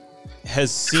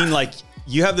has seen like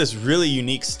you have this really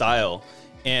unique style.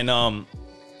 And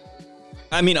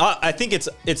I mean, I think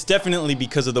it's definitely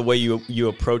because of the way you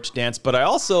approach dance, but I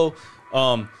also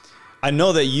I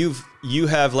know that you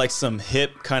have like some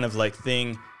hip kind of like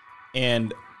thing,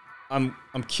 and I'm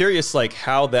curious like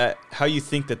how you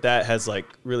think that has like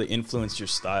really influenced your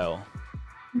style.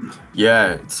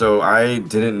 Yeah, so I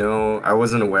didn't know, I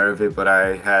wasn't aware of it, but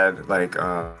I had like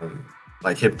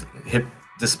hip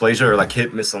dysplasia, or like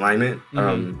hip misalignment.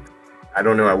 I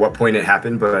don't know at what point it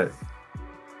happened, but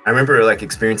I remember like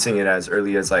experiencing it as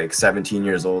early as like 17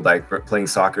 years old, like playing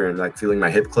soccer and like feeling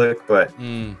my hip click. But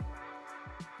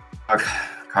I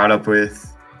caught up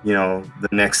with, you know, the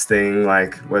next thing,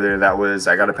 like whether that was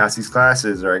I got to pass these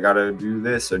classes or I got to do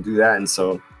this or do that. And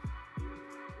so,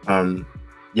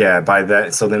 by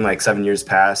that, so then like 7 years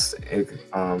passed.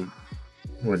 What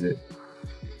was it?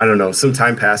 I don't know. Some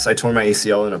time passed. I tore my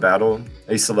ACL in a battle.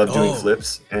 I used to love doing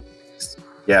flips, and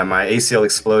my ACL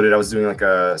exploded. I was doing like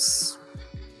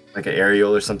an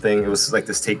aerial or something. It was like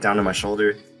this takedown on my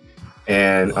shoulder,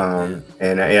 and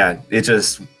it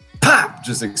just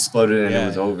just exploded, and it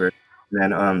was over.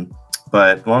 And then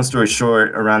but long story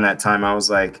short, around that time I was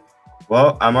like,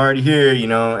 well, I'm already here, you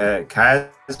know, at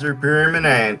Kaiser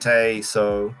Permanente,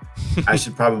 so I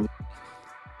should probably,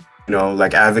 you know,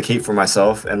 like advocate for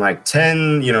myself. And like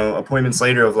 10, you know, appointments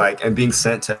later of like, and being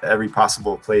sent to every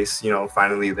possible place, you know,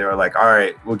 finally they were like, all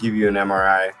right, we'll give you an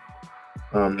MRI.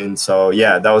 And so,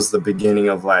 that was the beginning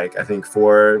of like, I think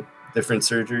 4 different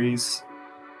surgeries,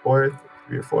 3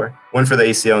 or 4, 1 for the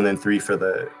ACL and then 3 for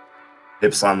the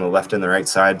hips on the left and the right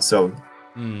side. So,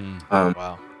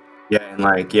 wow. Yeah. And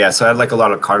like, so I had like a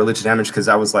lot of cartilage damage because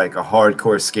I was like a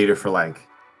hardcore skater for like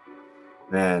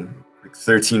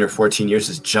 13 or 14 years,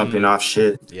 just jumping off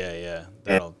shit. Yeah.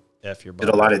 That'll F your body.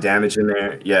 Did a lot of damage in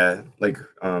there. Yeah. Like,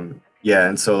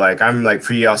 and so like, I'm like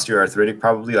pre-osteoarthritic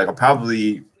probably. Like I'll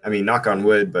probably, I mean, knock on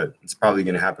wood, but it's probably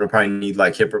going to happen. I'll probably need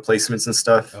like hip replacements and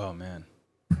stuff. Oh man.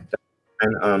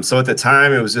 And so at the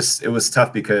time it was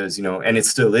tough because, you know, and it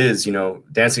still is, you know,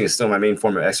 dancing is still my main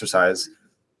form of exercise.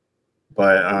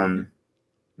 But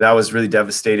that was really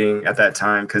devastating at that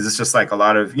time because it's just like a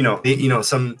lot of,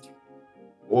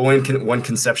 one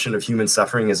conception of human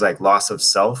suffering is like loss of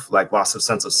self, like loss of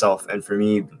sense of self. And for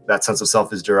me, that sense of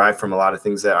self is derived from a lot of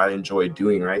things that I enjoy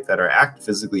doing, right? That are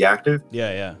physically active.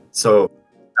 Yeah. So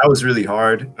that was really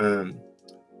hard.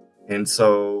 And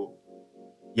so,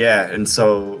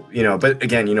 you know, but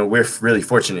again, you know, we're really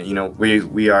fortunate, you know,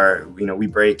 we are, you know, we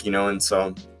break, you know, and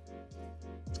so,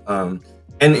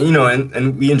 and, you know,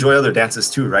 and we enjoy other dances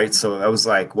too, right? So I was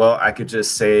like, well, I could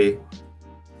just say,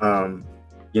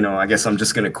 you know, I guess I'm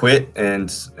just going to quit and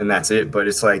that's it. But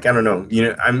it's like, I don't know, you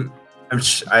know,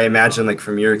 I imagine like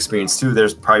from your experience too,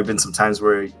 there's probably been some times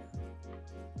where, you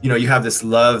know, you have this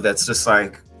love that's just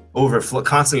like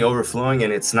constantly overflowing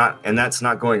and that's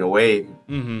not going away.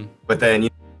 But then, you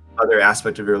know, other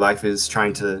aspect of your life is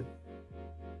trying to,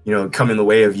 you know, come in the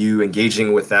way of you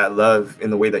engaging with that love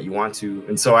in the way that you want to.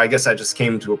 And so I guess I just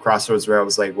came to a crossroads where I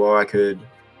was like, well, I guess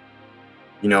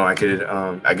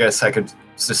I could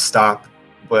just stop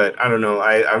but I don't know.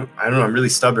 I don't know. I'm really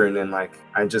stubborn, and like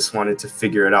I just wanted to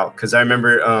figure it out. Because I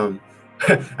remember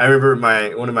I remember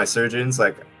one of my surgeons,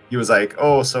 like, he was like,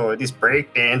 "Oh, so this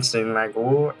break dancing, like,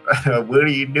 what are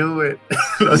you doing?"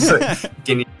 I was like,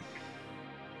 "Can you?"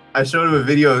 I showed him a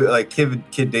video, like Kid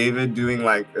David doing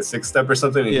like a 6-step or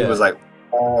something, and he was like,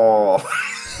 "Oh."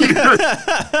 He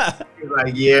was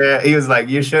like, "Yeah." He was like,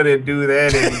 "You shouldn't do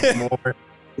that anymore."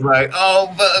 He's like,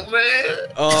 "Oh, but man."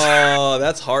 Oh,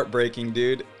 that's heartbreaking,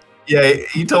 dude. Yeah,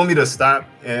 he told me to stop,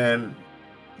 and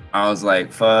I was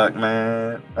like, "Fuck,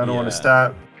 man, I don't want to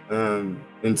stop."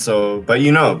 And so, but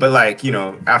like,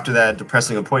 after that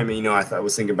depressing appointment, I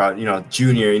was thinking about,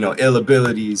 Junior, ill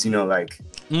abilities, like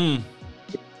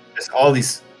just all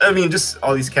these, just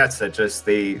all these cats that just,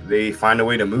 they find a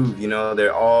way to move,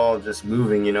 they're all just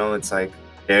moving, it's like,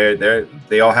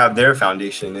 they all have their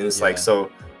foundation. And it's like,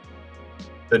 so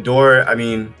the door,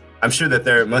 I'm sure that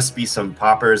there must be some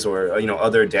poppers or,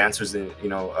 other dancers,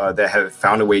 that have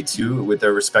found a way too with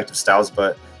their respective styles.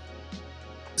 But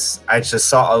I just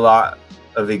saw a lot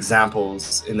of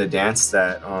examples in the dance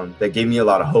that that gave me a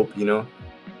lot of hope, and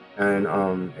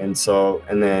so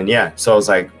I was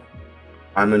like,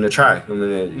 I'm gonna try. I'm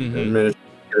gonna get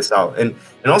this out. And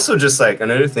also, just like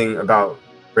another thing about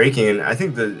breaking, and I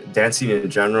think the dancing in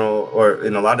general, or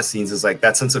in a lot of scenes, is like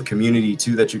that sense of community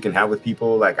too that you can have with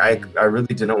people. Like I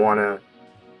really didn't want to.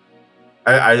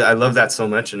 I love that so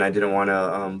much, and I didn't want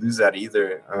to lose that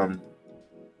either.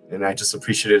 And I just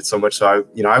appreciated it so much. So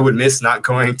I would miss not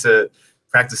going to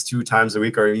practice 2 times a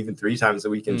week or even 3 times a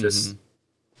week, and just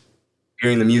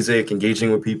hearing the music, engaging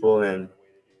with people, and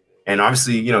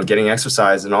obviously, getting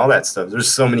exercise and all that stuff. There's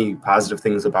so many positive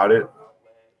things about it.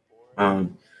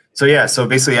 So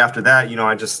basically after that,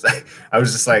 I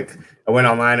was just like, I went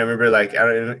online. I remember, like,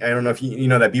 I don't know if you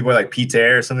know that B-boy like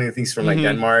Peter or something, I think he's from like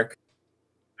Denmark.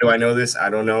 Do I know this? I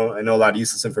don't know. I know a lot of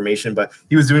useless information, but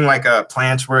he was doing like a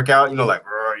planche workout, doing all that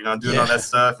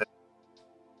stuff. And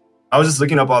I was just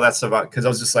looking up all that stuff because I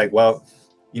was just like, well,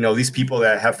 these people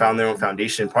that have found their own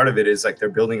foundation, part of it is like they're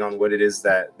building on what it is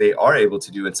that they are able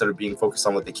to do instead of being focused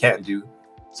on what they can't do.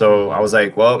 So I was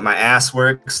like, well, my ass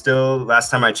works still last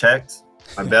time I checked.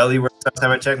 My belly works last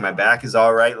time I checked. My back is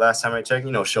all right last time I checked.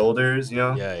 Shoulders,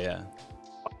 Yeah.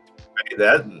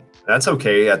 That's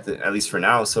okay at least for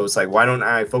now. So it's like, why don't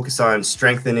I focus on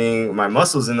strengthening my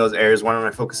muscles in those areas? Why don't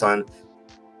I focus on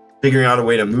figuring out a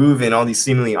way to move in all these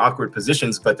seemingly awkward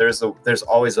positions? But there's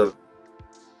always a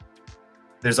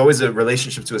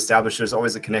relationship to establish. There's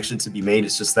always a connection to be made.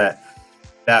 It's just that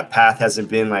path hasn't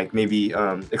been like maybe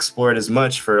explored as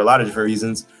much for a lot of different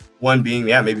reasons. One being,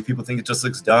 maybe people think it just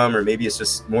looks dumb, or maybe it's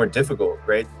just more difficult,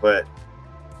 right? But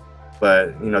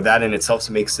that in itself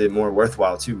makes it more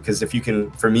worthwhile too. Because if you can,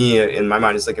 for me, in my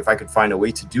mind, it's like, if I could find a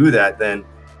way to do that, then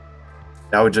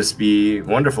that would just be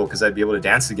wonderful, because I'd be able to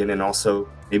dance again, and also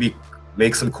maybe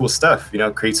make some cool stuff,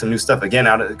 create some new stuff again,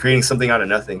 creating something out of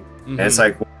nothing. And it's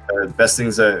like one of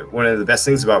the best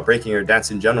things about breaking or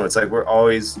dance in general. It's like we're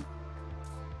always,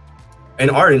 and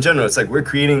art in general, it's like we're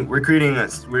creating a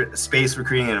space, we're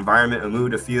creating an environment, a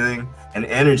mood, a feeling, an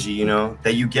energy,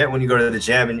 that you get when you go to the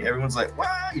gym, and everyone's like, what?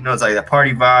 It's like that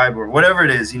party vibe or whatever it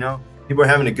is, people are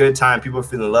having a good time, people are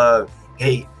feeling love,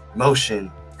 hate,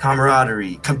 emotion,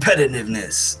 camaraderie,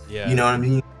 competitiveness, you know what I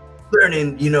mean?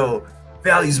 Learning,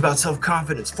 values about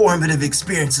self-confidence, formative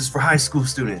experiences for high school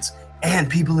students and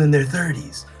people in their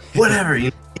 30s, whatever,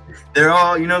 they're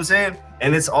all, you know what I'm saying?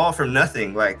 And it's all from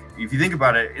nothing. Like, if you think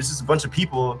about it, it's just a bunch of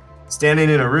people standing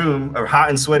in a room, a hot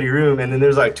and sweaty room, and then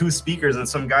there's like 2 speakers and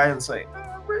some guy that's like,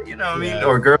 you know what I mean?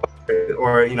 Or girl,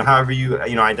 or, however you,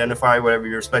 identify, whatever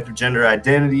your respective gender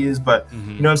identity is. But, you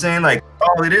know what I'm saying? Like,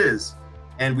 all it is.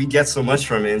 And we get so much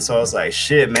from it. And so I was like,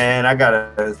 shit, man, I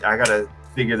gotta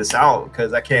figure this out,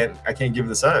 because I can't give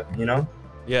this up,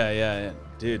 Yeah.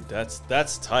 Dude,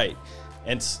 that's tight.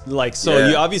 And like, so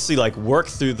you obviously like work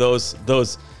through those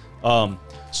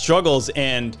struggles,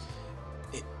 and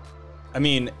I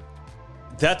mean,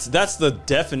 that's the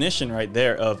definition right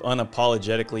there of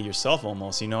unapologetically yourself,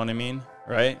 almost, you know what I mean?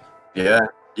 Right? Yeah.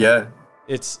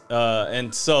 It's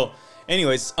and so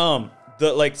anyways,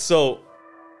 so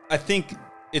I think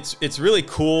it's really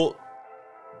cool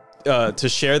to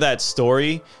share that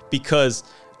story, because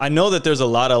I know that there's a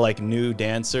lot of like new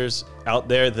dancers out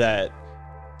there that,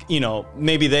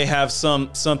 maybe they have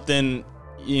something,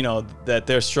 that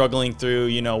they're struggling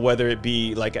through, whether it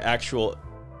be like an actual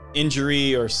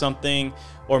injury or something,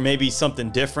 or maybe something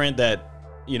different that,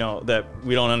 that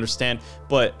we don't understand,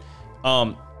 but,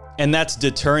 and that's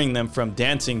deterring them from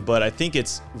dancing. But I think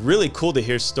it's really cool to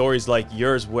hear stories like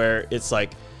yours, where it's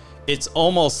like, it's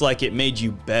almost like it made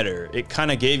you better. It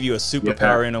kind of gave you a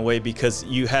superpower in a way, because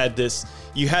you had this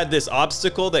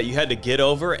obstacle that you had to get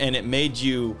over, and it made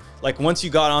you, like, once you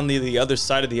got on the other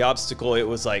side of the obstacle, it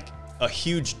was like a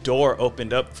huge door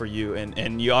opened up for you,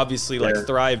 and you obviously like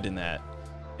thrived in that.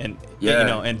 And you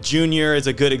know, and Junior is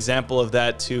a good example of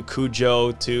that too.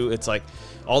 Cujo too. It's like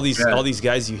all these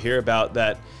guys you hear about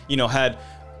that, you know, had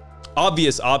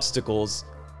obvious obstacles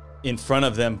in front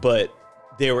of them, but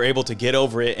they were able to get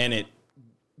over it, and it,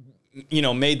 you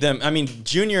know, made them. I mean,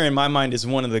 Junior in my mind is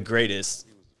one of the greatest,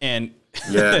 and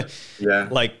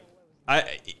like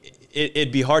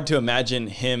it'd be hard to imagine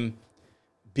him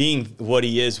being what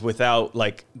he is without,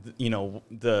 like, you know,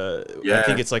 I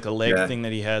think it's like a leg thing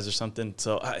that he has or something.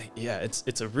 So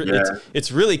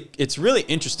it's really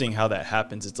interesting how that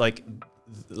happens. It's like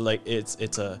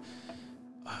it's a,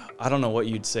 I don't know what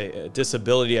you'd say, a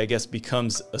disability, I guess,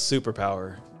 becomes a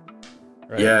superpower.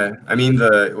 Right? Yeah, I mean,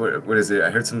 what is it? I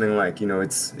heard something like, you know,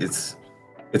 it's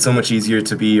so much easier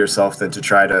to be yourself than to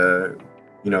try to,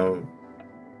 you know,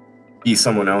 be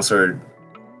someone else, or,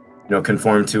 you know,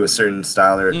 conform to a certain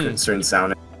style or a certain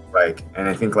sound. Like, and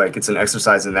I think like it's an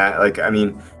exercise in that. Like, I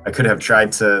mean, I could have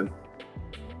tried to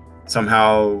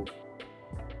somehow,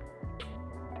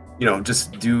 you know,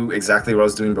 just do exactly what I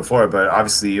was doing before, but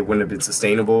obviously it wouldn't have been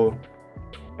sustainable,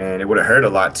 and it would have hurt a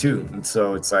lot too. And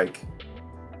so it's like,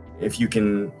 if you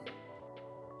can,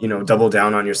 you know, double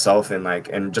down on yourself, and like,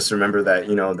 and just remember that,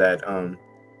 you know, that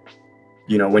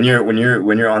you know, when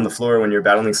you're on the floor, when you're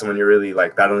battling someone, you're really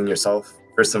like battling yourself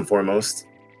first and foremost,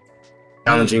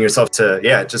 challenging yourself to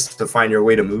just to find your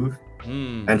way to move.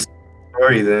 And to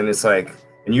story, then it's like,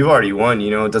 and you've already won, you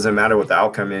know, it doesn't matter what the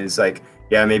outcome is. Like,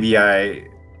 yeah, maybe I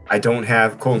don't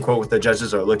have, quote unquote, what the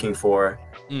judges are looking for,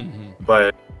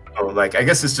 but like, I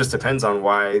guess it just depends on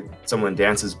why someone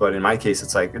dances. But in my case,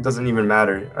 it's like, it doesn't even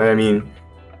matter. I mean,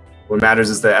 what matters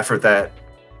is the effort that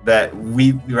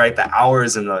we write, the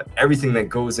hours and the everything that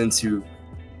goes into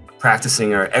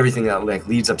practicing, or everything that like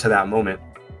leads up to that moment,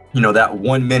 you know, that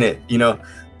 1 minute, you know,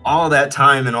 all that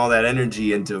time and all that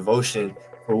energy and devotion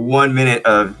for 1 minute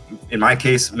of, in my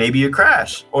case, maybe a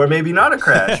crash or maybe not a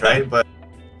crash, right? But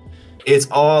it's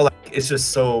all like, it's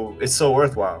so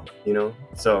worthwhile, you know?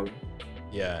 So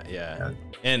yeah.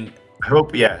 And I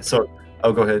hope, so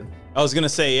go ahead. I was gonna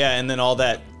say, and then all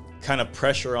that kind of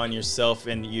pressure on yourself,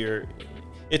 and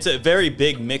it's a very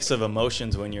big mix of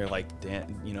emotions when you're like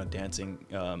dancing,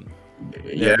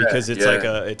 because it's like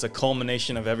it's a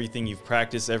culmination of everything you've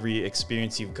practiced, every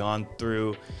experience you've gone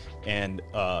through, and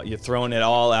you're throwing it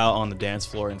all out on the dance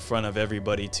floor in front of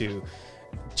everybody to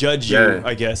judge you,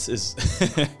 I guess is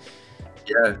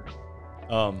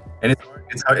and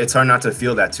it's hard not to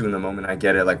feel that too in the moment. I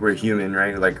get it, like, we're human,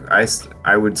 right? Like,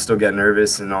 I would still get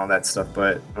nervous and all that stuff,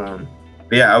 but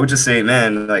I would just say,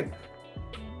 man, like,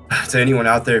 to anyone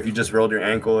out there, if you just rolled your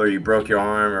ankle or you broke your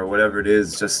arm or whatever it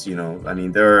is, just, you know, I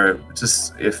mean, there are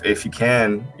just, if you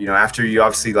can, you know, after you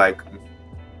obviously like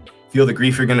feel the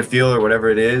grief you're gonna feel or whatever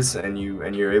it is, and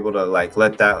you're able to like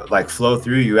let that like flow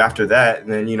through you after that,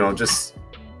 and then, you know, just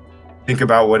think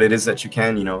about what it is that you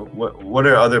can, you know, what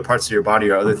are other parts of your body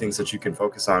or other things that you can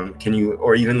focus on? Can you,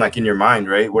 or even like in your mind,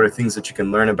 right? What are things that you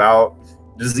can learn about?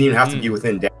 It doesn't even have to be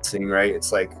within dancing, right?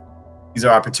 It's like, these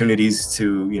are opportunities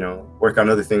to, you know, work on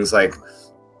other things. Like,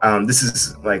 this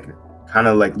is like kind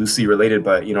of like loosely related,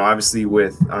 but, you know, obviously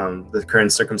with the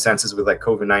current circumstances with like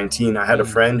COVID-19, I had a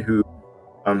friend who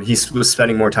he was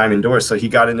spending more time indoors, so he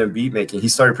got into beat making. He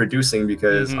started producing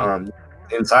because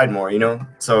inside more, you know.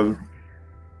 So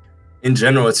in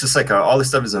general, it's just like all this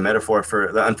stuff is a metaphor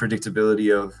for the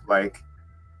unpredictability of like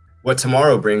what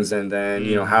tomorrow brings, and then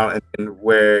you know how and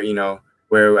where, you know,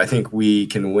 where I think we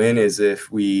can win is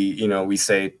if we, you know, we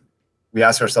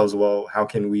ask ourselves, well, how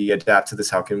can we adapt to this?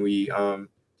 How can we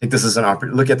take this as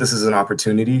look at this as an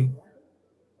opportunity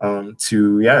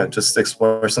to just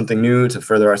explore something new, to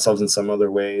further ourselves in some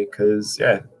other way? Because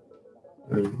And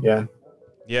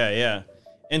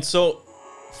so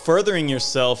furthering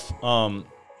yourself,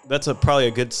 that's probably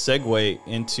a good segue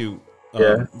into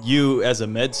you as a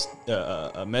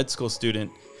med school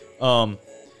student.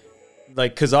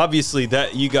 Like, because obviously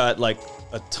that you got like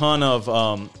a ton of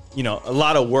you know, a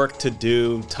lot of work to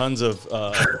do, tons of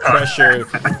pressure.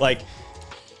 Like,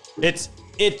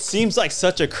 it seems like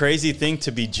such a crazy thing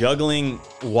to be juggling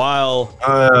while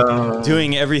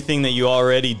doing everything that you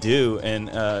already do. And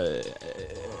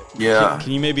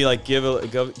can you maybe like give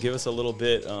us a little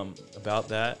bit about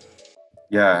that?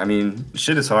 I mean,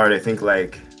 shit is hard. I think,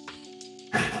 like,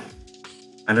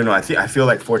 I don't know. I feel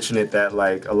like fortunate that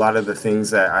like a lot of the things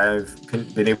that I've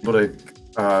been able to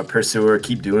pursue or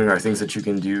keep doing are things that you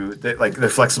can do. Like they're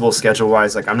flexible schedule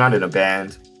wise. Like I'm not in a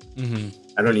band.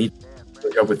 I don't need to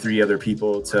hook up with 3 other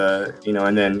people to, you know,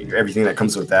 and then everything that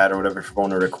comes with that or whatever, if I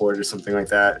want to record or something like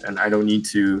that. And I don't need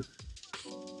to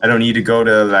go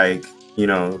to like, you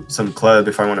know, some club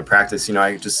if I want to practice. You know,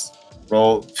 I just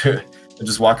roll, I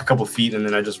just walk a couple feet and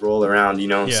then I just roll around, you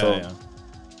know.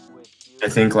 I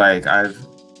think like I've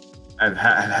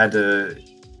had to,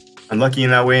 I'm lucky in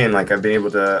that way, and like I've been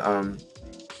able to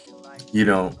you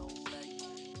know,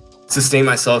 sustain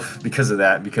myself because of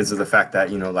that, because of the fact that,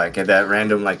 you know, like at that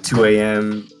random like 2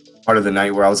 a.m. part of the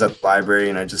night where I was at the library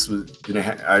and I just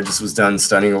was done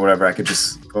studying or whatever, I could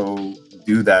just go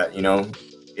do that, you know.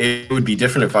 It would be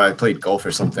different if I played golf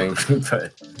or something,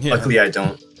 but luckily I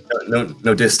don't.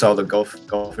 No diss to all the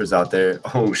golfers out there.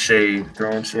 Oh, shade,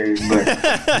 throwing shade.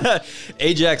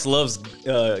 Ajax loves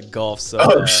golf.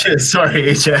 So, shit,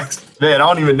 sorry, Ajax. Man, I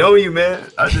don't even know you, man.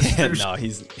 I just no,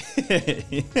 he's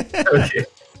okay.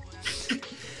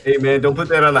 Hey, man, don't put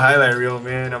that on the highlight reel,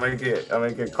 man. I might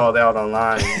get called out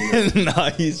online. You know? Nah,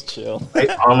 he's chill.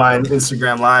 Online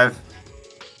Instagram live.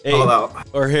 Hey, call out.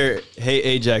 Or here, hey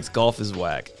Ajax, golf is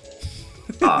whack.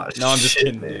 Oh, no, I'm just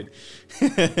kidding, man.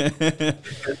 dude.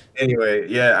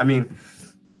 Anyway, I mean,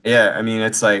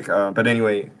 it's like, but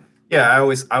anyway, I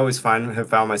always have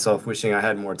found myself wishing I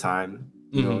had more time,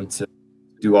 you know, to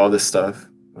do all this stuff.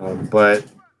 But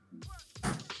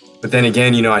then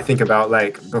again, you know, I think about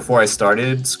like before I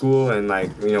started school and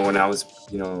like, you know, when I was,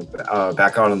 you know,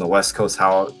 back out on the West Coast,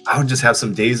 how I would just have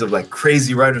some days of like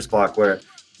crazy writer's block where it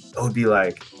would be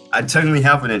like, I'd technically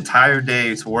have an entire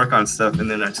day to work on stuff. And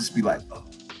then I'd just be like, oh,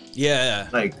 yeah,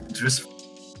 like just,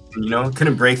 you know,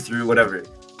 couldn't break through, whatever,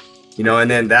 you know. And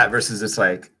then that versus it's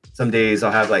like some days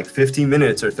I'll have like 15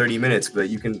 minutes or 30 minutes, but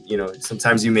you can, you know,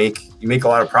 sometimes you make a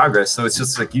lot of progress. So it's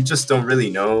just like you just don't really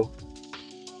know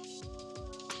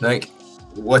like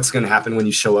what's going to happen when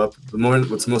you show up.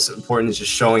 What's most important is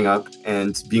just showing up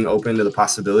and being open to the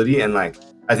possibility. And like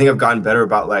I think I've gotten better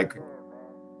about like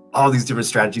all these different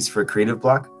strategies for a creative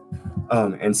block,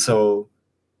 and so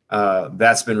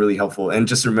that's been really helpful. And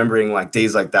just remembering like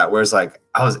days like that, where it's like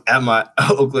I was at my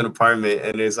Oakland apartment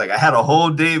and it's like I had a whole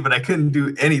day, but I couldn't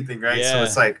do anything, right? Yeah. So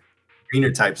it's like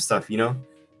greener type stuff, you know?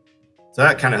 So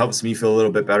that kind of helps me feel a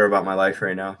little bit better about my life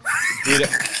right now. Dude,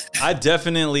 I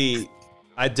definitely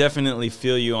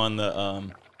feel you on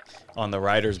the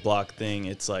writer's block thing.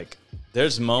 It's like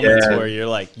there's moments where you're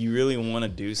like you really want to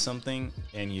do something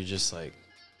and you just like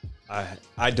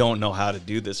I don't know how to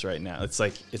do this right now. It's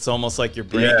like it's almost like your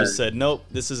brain just said, nope,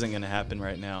 this isn't gonna happen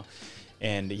right now.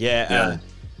 And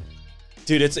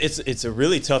dude, it's a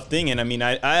really tough thing. And I mean,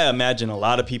 I imagine a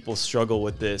lot of people struggle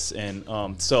with this. And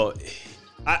so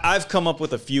I've come up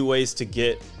with a few ways to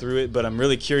get through it, but I'm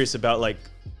really curious about like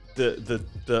the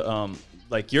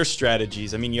like your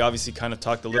strategies. I mean, you obviously kind of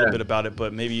talked a little bit about it,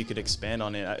 but maybe you could expand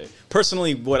on it.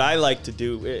 Personally, what I like to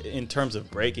do in terms of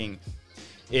breaking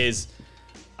is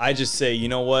I just say, you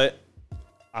know what?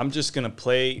 I'm just going to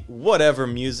play whatever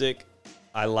music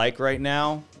I like right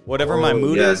now, whatever my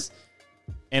mood is.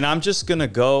 And I'm just going to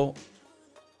go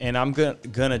and I'm going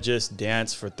to just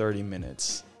dance for 30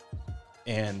 minutes.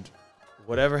 And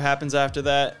whatever happens after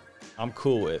that, I'm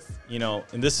cool with, you know.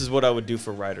 And this is what I would do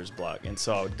for writer's block. And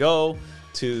so I would go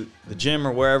to the gym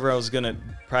or wherever I was going to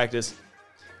practice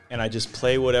and I just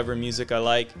play whatever music I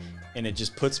like. And it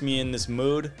just puts me in this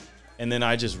mood. And then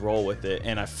I just roll with it.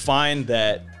 And I find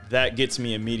that gets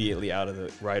me immediately out of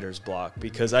the writer's block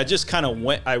because I just kind of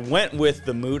went with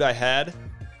the mood I had.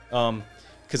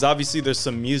 Because obviously there's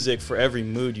some music for every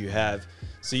mood you have.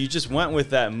 So you just went with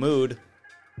that mood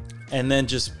and then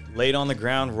just laid on the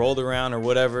ground, rolled around or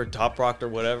whatever, top rocked or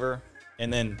whatever.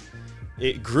 And then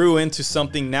it grew into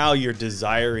something now you're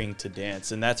desiring to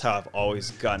dance. And that's how I've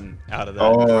always gotten out of that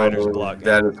writer's block.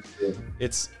 That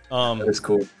is cool. That is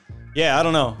cool. Yeah, I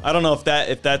don't know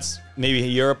if that's maybe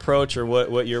your approach or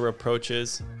what your approach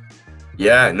is.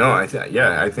 Yeah, no, I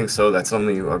think so. That's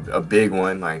only a big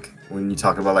one. Like when you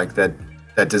talk about like that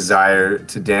desire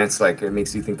to dance, like it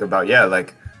makes you think about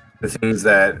like the things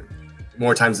that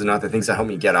more times than not, the things that help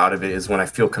me get out of it is when I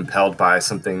feel compelled by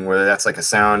something, whether that's like a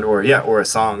sound or a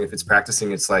song. If it's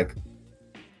practicing, it's like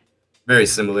very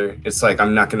similar. It's like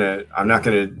I'm not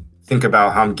gonna think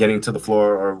about how I'm getting to the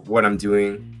floor or what I'm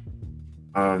doing.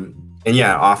 And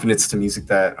often it's to music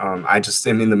that I just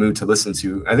am in the mood to listen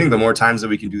to. I think the more times that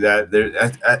we can do that,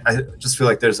 I just feel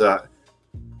like there's a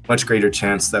much greater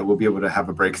chance that we'll be able to have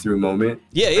a breakthrough moment.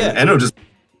 Yeah.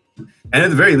 And at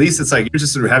the very least, it's like you're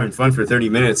just sort of having fun for 30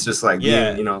 minutes, just like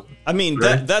being, you know. I mean,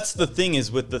 that's the thing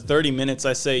is with the 30 minutes,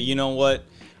 I say, you know what?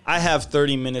 I have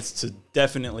 30 minutes to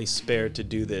definitely spare to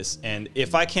do this. And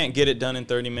if I can't get it done in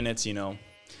 30 minutes, you know,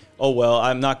 oh well,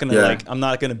 I'm not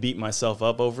gonna beat myself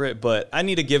up over it, but I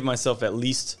need to give myself at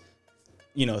least,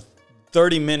 you know,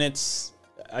 30 minutes.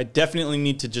 I definitely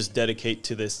need to just dedicate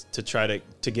to this to try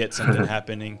to get something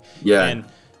happening. Yeah. And,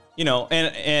 you know,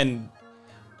 and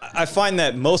I find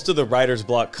that most of the writer's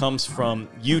block comes from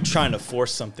you trying to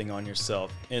force something on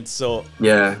yourself. And so,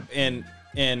 yeah.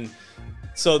 And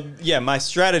so, yeah, my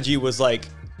strategy was like,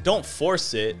 don't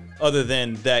force it, other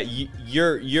than that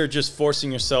you're just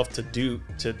forcing yourself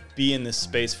to be in this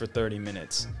space for 30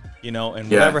 minutes, you know, and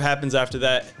whatever happens after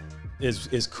that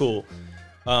is cool.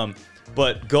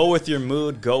 But go with your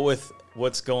mood, go with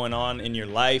what's going on in your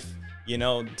life, you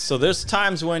know. So there's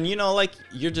times when, you know, like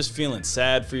you're just feeling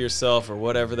sad for yourself or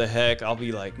whatever the heck. I'll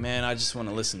be like, man, I just want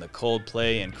to listen to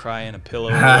Coldplay and cry in a pillow.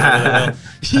 Or whatever.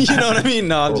 You know what I mean?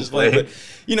 No, I'm just playing. But,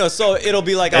 you know, so it'll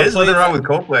be like, there's nothing wrong with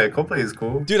Coldplay. Coldplay is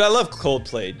cool. Dude, I love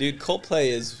Coldplay. Dude,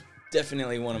 Coldplay is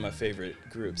definitely one of my favorite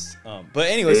groups. But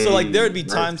anyway, so like there would be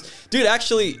times, dude,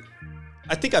 actually,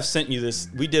 I think I've sent you this.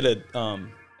 We did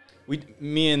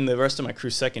me and the rest of my crew,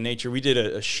 Second Nature, we did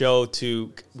a show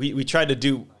we tried to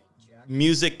do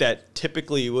music that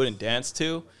typically you wouldn't dance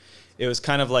to. It was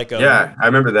kind of like I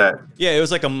remember that. Yeah, it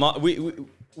was like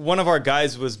one of our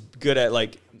guys was good at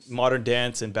like modern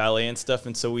dance and ballet and stuff,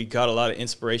 and so we got a lot of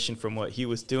inspiration from what he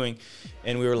was doing,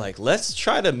 and we were like, let's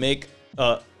try to make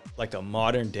like a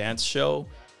modern dance show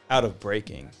out of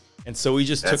breaking. And so we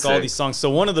just took all these songs. So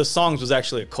one of the songs was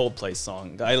actually a Coldplay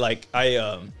song.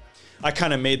 I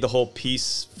kind of made the whole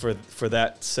piece for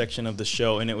that section of the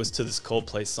show, and it was to this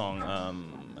Coldplay song.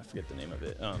 I forget the name of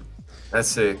it. That's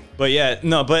sick. But yeah,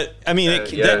 no, but I mean,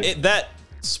 that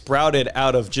sprouted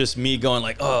out of just me going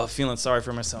like, oh, feeling sorry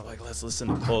for myself. Like, let's listen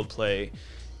to Coldplay,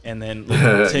 and then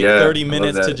take 30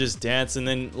 minutes to just dance. And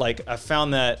then like I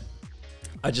found that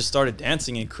I just started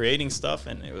dancing and creating stuff,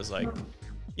 and it was like,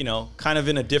 you know, kind of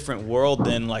in a different world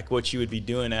than like what you would be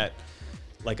doing at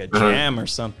like a jam or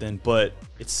something, but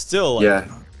it's still like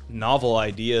novel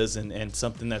ideas and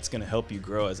something that's going to help you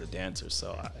grow as a dancer.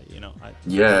 So I like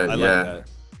that.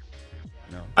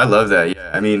 You know? I love that. Yeah.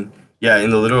 I mean, yeah,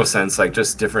 in the literal sense, like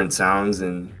just different sounds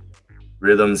and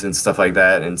rhythms and stuff like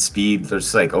that, and speed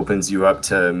just like opens you up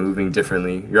to moving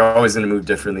differently. You're always going to move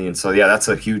differently. And so, yeah, that's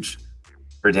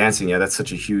for dancing. Yeah. That's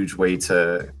such a huge way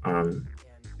to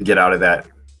get out of that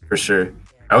for sure.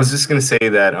 I was just going to say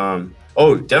that,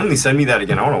 oh, definitely send me that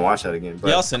again. I want to watch that again. But,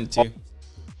 yeah, I'll send it to you.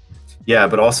 Yeah,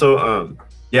 but also,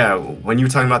 when you were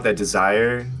talking about that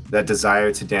desire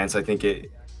to dance, I think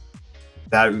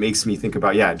that makes me think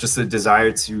about, just the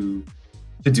desire to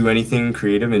do anything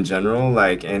creative in general.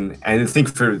 Like, and I think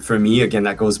for me, again,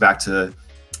 that goes back to,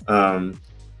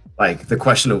 like the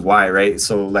question of why, right?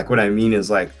 So like, what I mean is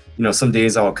like, you know, some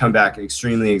days I'll come back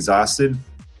extremely exhausted,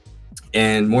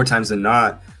 and more times than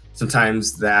not,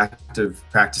 sometimes the act of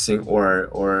practicing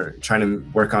or trying to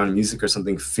work on music or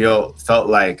something felt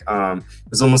like it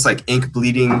was almost like ink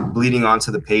bleeding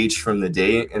onto the page from the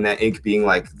day, and that ink being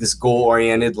like this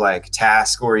goal-oriented, like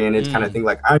task-oriented kind of thing,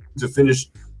 like I need to finish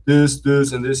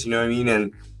this and this, you know what I mean,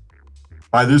 and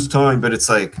by this time. But it's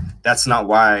like that's not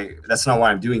why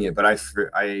I'm doing it. But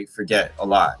I forget a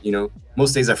lot, you know.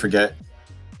 Most days I forget,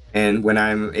 and when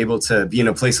I'm able to be in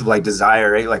a place of like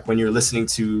desire, right, like when you're listening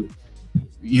to,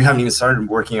 you haven't even started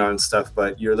working on stuff,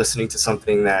 but you're listening to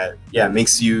something that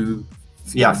makes you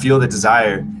feel the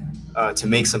desire to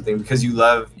make something because you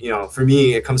love, you know. For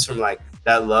me, it comes from like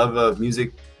that love of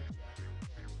music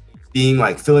being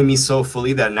like filling me so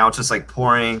fully that now it's just like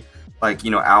pouring, like,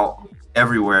 you know, out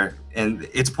everywhere. And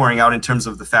it's pouring out in terms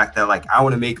of the fact that like I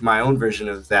want to make my own version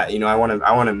of that, you know. I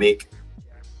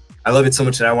love it so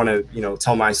much that I want to, you know,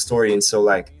 tell my story. And so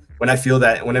like when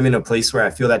I'm in a place where I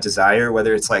feel that desire,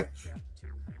 whether it's like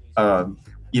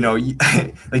you know,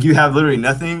 like you have literally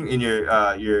nothing in your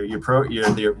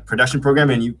production program,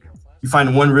 and you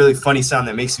find one really funny sound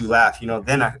that makes you laugh, you know,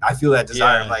 then I feel that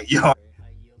desire of like, yo,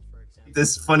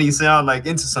 this funny sound like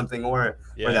into something, or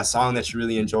that song that you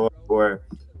really enjoy, or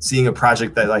seeing a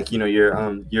project that like, you know,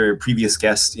 your previous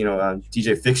guest, you know,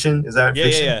 DJ Fiction, is that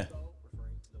Fiction?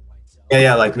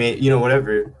 Yeah, like me, you know,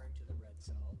 whatever.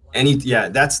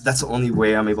 That's the only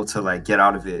way I'm able to like get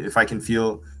out of it. If I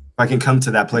can come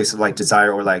to that place of like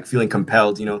desire or like feeling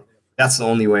compelled, you know, that's the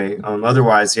only way.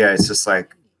 Otherwise, it's just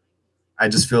like, I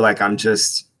just feel like I'm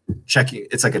just checking.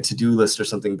 It's like a to-do list or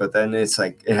something, but then it's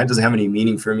like, it doesn't have any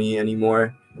meaning for me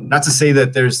anymore. Not to say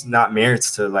that there's not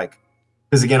merits to like,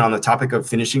 because again, on the topic of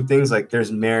finishing things, like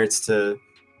there's merits to,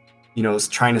 you know,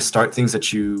 trying to start things that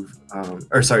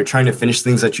trying to finish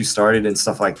things that you started and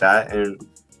stuff like that. And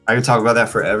I could talk about that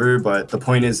forever, but the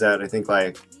point is that I think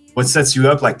like what sets you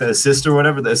up, like the assist or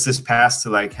whatever, the assist pass to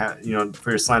like for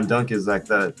your slam dunk is like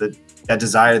the that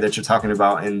desire that you're talking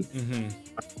about, and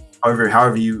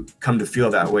however you come to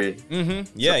feel that way.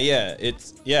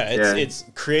 It's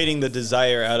creating the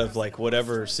desire out of like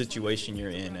whatever situation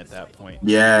you're in at that point.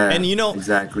 Yeah, and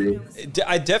exactly.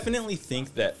 I definitely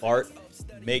think that art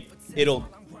it'll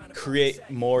create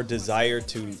more desire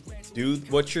to do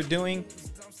what you're doing.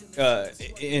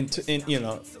 In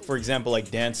for example, like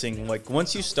dancing. Like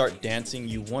once you start dancing,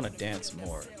 you want to dance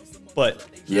more. But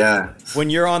when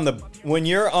you're on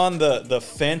the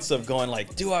fence of going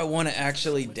like, do I want to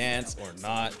actually dance or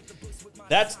not?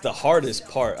 That's the hardest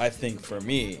part, I think, for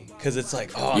me, because it's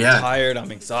like, oh, I'm tired,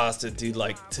 I'm exhausted, dude.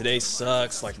 Like today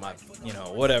sucks. Like my,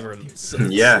 whatever,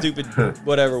 stupid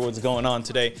whatever was going on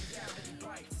today.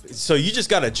 So you just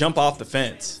got to jump off the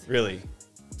fence, really.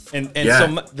 And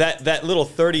so that little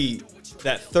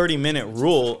 30-minute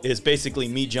rule is basically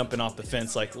me jumping off the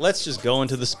fence. Like, let's just go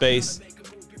into the space,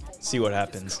 see what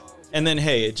happens. And then,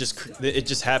 hey, it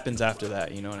just happens after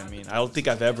that. You know what I mean? I don't think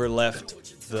I've ever left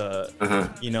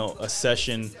a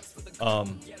session,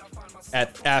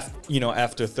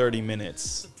 after 30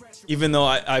 minutes, even though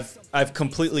I've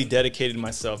completely dedicated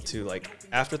myself to like,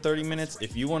 after 30 minutes,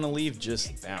 if you want to leave,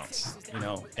 just bounce,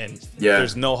 and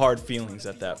there's no hard feelings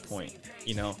at that point,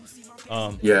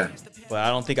 but I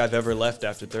don't think I've ever left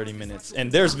after 30 minutes.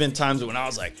 And there's been times when I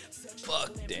was like,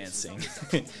 fuck dancing,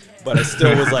 but I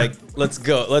still was like, let's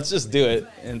go, let's just do it.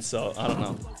 And so I don't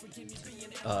know.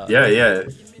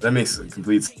 That makes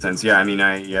complete sense. I mean,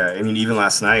 even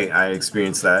last night I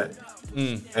experienced that.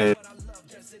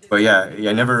 But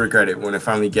I never regret it. When I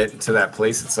finally get to that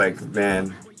place, it's like,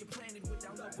 man,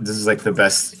 this is like the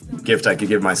best gift I could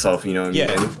give myself,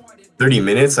 And 30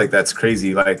 minutes, like that's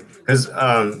crazy. Like, because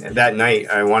that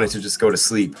night I wanted to just go to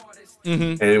sleep.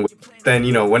 And then,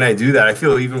 when I do that, I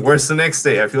feel even worse the next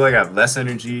day. I feel like I have less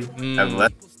energy, I have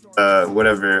less,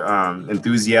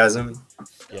 enthusiasm.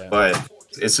 But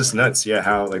it's just nuts.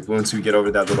 How like once we get over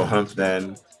that little hump,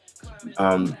 then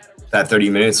that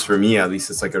 30 minutes for me, at least,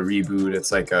 it's like a reboot.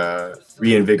 It's like a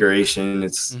reinvigoration.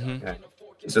 It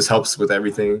just helps with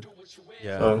everything.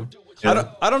 So,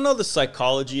 I don't know the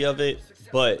psychology of it,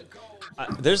 but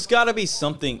there's got to be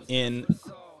something in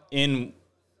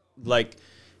like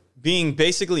being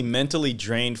basically mentally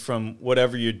drained from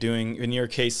whatever you're doing. In your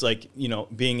case, like,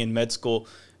 being in med school,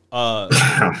 but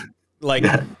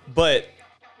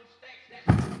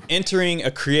entering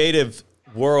a creative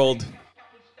world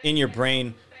in your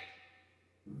brain,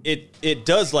 it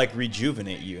does like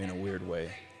rejuvenate you in a weird way.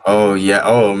 Oh yeah.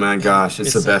 Oh my gosh.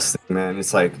 It's the best thing, man.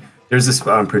 It's like, there's this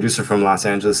producer from Los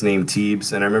Angeles named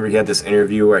Teebs, and I remember he had this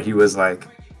interview where he was like,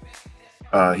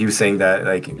 he was saying that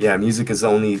like, music is the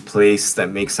only place that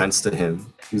makes sense to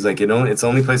him. He was like, it's the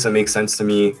only place that makes sense to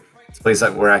me. It's a place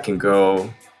where I can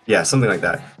go. Yeah, something like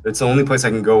that. It's the only place I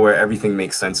can go where everything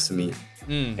makes sense to me.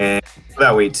 And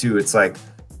that way too, it's like, I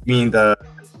mean, the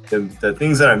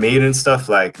things that I made and stuff,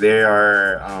 like they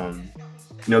are,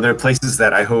 there are places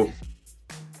that I hope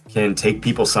can take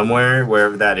people somewhere,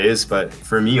 wherever that is. But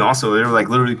for me also, they're like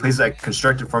literally places I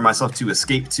constructed for myself to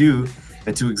escape to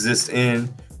and to exist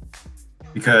in.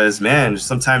 Because man,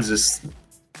 sometimes just,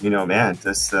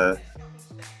 that's the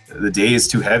day is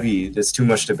too heavy. It's too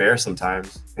much to bear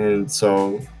sometimes. And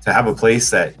so to have a place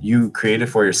that you created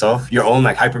for yourself, your own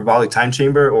like hyperbolic time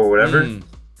chamber or whatever,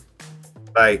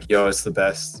 like, it's the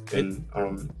best. And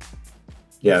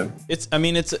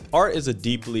it's art is a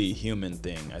deeply human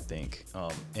thing, I think.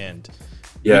 And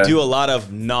we do a lot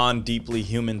of non-deeply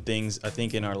human things, I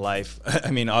think, in our life.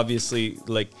 I mean, obviously,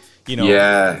 like,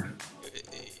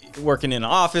 working in an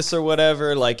office or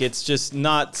whatever, like it's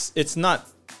not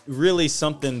really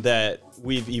something that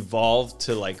we've evolved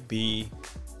to like be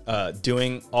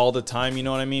doing all the time, you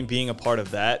know what I mean? Being a part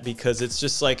of that, because it's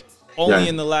just like only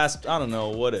in the last, I don't know,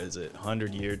 what is it,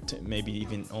 100 years, maybe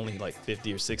even only like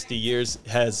 50 or 60 years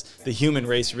has the human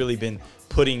race really been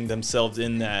putting themselves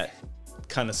in that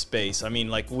kind of space. I mean,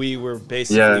 like we were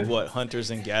basically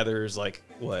hunters and gatherers, like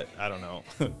what, I don't know,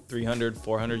 300,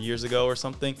 400 years ago or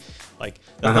something. Like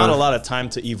there's not a lot of time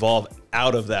to evolve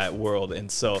out of that world. And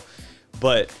so,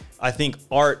 but I think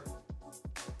art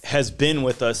has been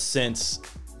with us since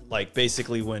like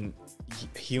basically when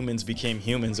humans became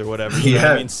humans or whatever, you know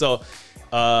what I mean? So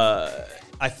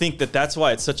I think that's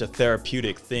why it's such a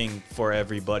therapeutic thing for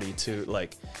everybody to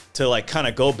kind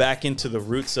of go back into the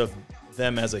roots of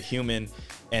them as a human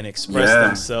and express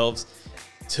themselves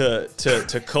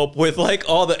to cope with like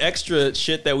all the extra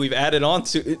shit that we've added on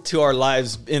to our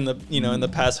lives in the in the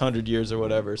past 100 years or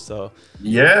whatever. So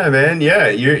yeah, man, yeah,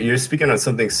 you're speaking on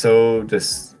something so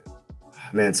just,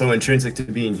 man, so intrinsic to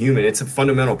being human. It's a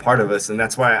fundamental part of us, and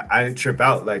that's why I trip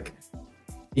out. Like,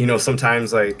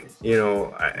 sometimes, like,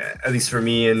 at least for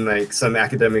me in like some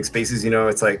academic spaces,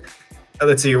 it's like,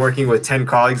 let's say you're working with 10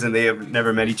 colleagues and they have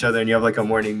never met each other, and you have like a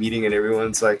morning meeting and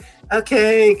everyone's like,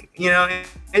 okay,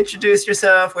 introduce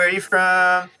yourself. Where are you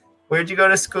from? Where'd you go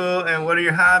to school? And what are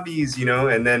your hobbies?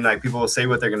 And then like people will say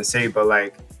what they're going to say, but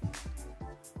like,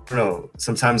 I don't know,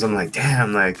 sometimes I'm like,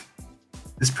 damn, like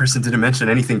this person didn't mention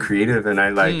anything creative. And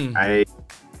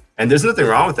and there's nothing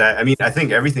wrong with that. I mean, I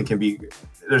think everything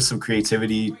there's some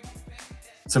creativity,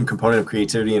 some component of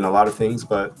creativity in a lot of things,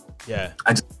 but yeah,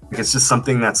 it's just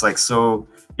something that's like, so,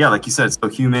 yeah, like you said, it's so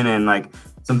human, and like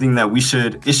something that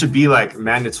it should be like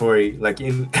mandatory, like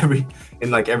in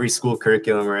every school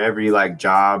curriculum or every like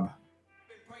job,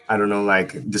 I don't know,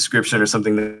 like description or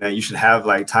something that you should have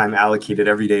like time allocated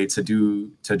every day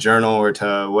to journal or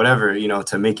to whatever,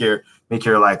 to make your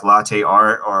like latte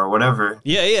art or whatever.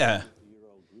 Yeah.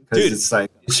 Dude, it's like,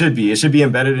 it should be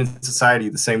embedded in society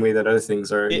the same way that other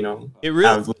things are, it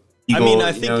really,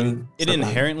 I think it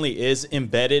inherently is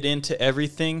embedded into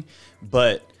everything,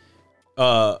 but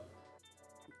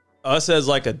us as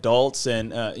like adults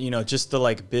and just the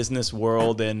like business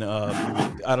world, and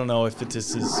I don't know if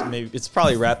maybe it's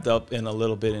probably wrapped up in a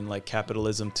little bit in like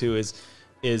capitalism too, is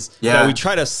that we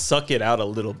try to suck it out a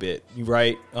little bit,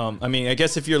 right? I mean, I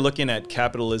guess if you're looking at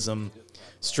capitalism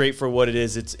straight for what it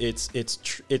is, it's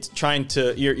trying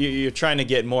to, you're trying to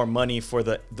get more money for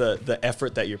the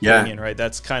effort that you're putting in, right?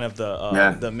 That's kind of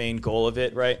the main goal of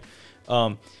it, right?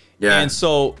 And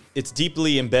so it's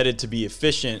deeply embedded to be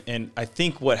efficient. And I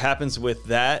think what happens with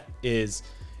that is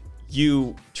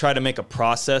you try to make a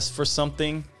process for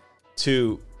something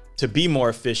to be more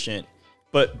efficient.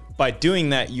 But by doing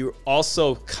that, you're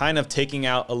also kind of taking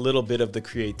out a little bit of the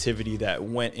creativity that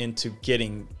went into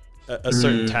getting a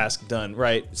certain task done,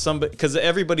 right? Because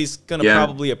everybody's going to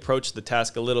probably approach the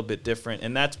task a little bit different.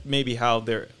 And that's maybe how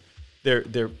they're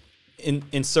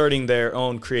inserting their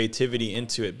own creativity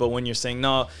into it. But when you're saying,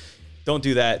 no, don't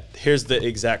do that, here's the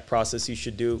exact process you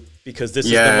should do, because this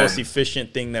is the most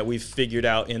efficient thing that we've figured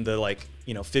out in the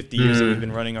 50 years that we've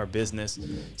been running our business.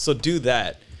 So do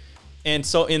that. And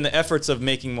so in the efforts of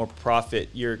making more profit,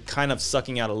 you're kind of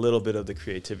sucking out a little bit of the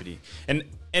creativity. And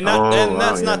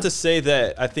that's not to say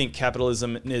that I think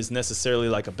capitalism is necessarily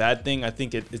like a bad thing. I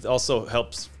think it also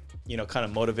helps, kind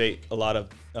of motivate a lot of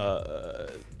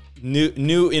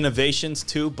new innovations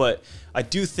too. But I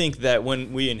do think that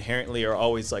when we inherently are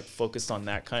always like focused on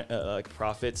that kind of like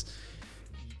profits,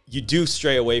 you do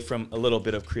stray away from a little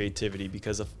bit of creativity,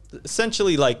 because of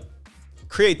essentially like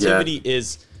creativity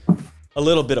is a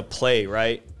little bit of play,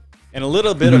 right? And a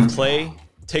little bit of play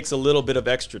takes a little bit of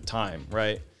extra time,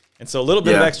 right? And so a little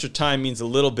bit of extra time means a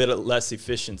little bit of less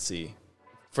efficiency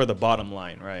for the bottom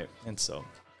line, right? And so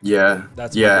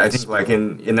that's I think like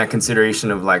in that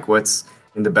consideration of like what's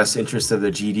in the best interest of the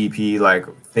GDP, like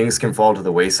things can fall to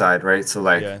the wayside, right? So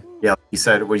like what you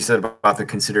said about the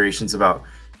considerations about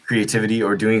creativity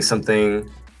or doing something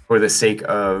for the sake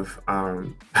of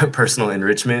personal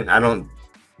enrichment,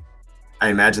 I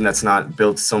imagine that's not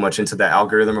built so much into that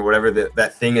algorithm or whatever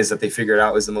that thing is that they figured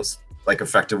out is the most like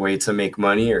effective way to make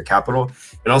money or capital.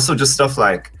 And also just stuff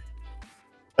like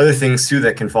other things too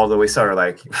that can fall to the wayside are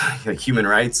like human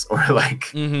rights or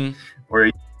like or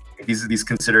these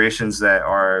considerations that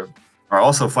are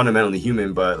also fundamentally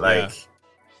human, but like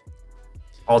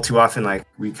all too often like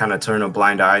we kind of turn a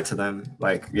blind eye to them,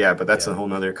 like but that's a whole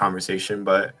nother conversation.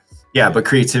 But but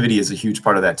creativity is a huge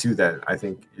part of that too, that I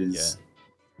think is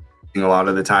a lot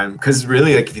of the time, because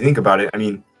really, like if you think about it, I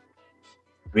mean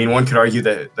one could argue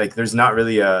that like there's not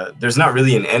really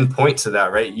an end point to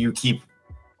that, right? You keep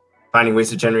finding ways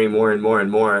to generate more and more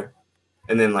and more,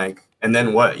 and then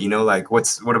what, like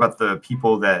what about the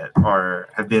people that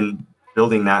have been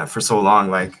building that for so long?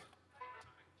 Like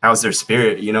how's their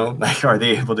spirit, like are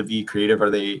they able to be creative? Are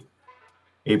they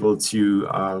able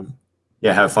to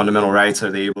have fundamental rights?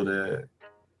 Are they able to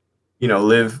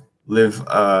live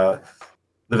a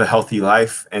healthy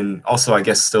life, and also I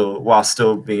guess while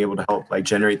still being able to help like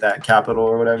generate that capital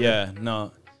or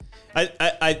whatever?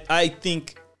 I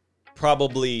think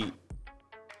probably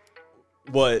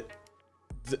what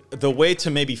the way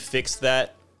to maybe fix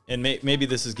that, and maybe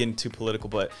this is getting too political,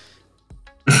 but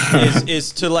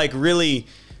is to like really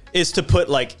is to put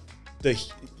like the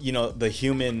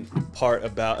human part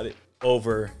about it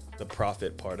over the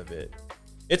profit part of it.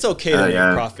 It's okay to make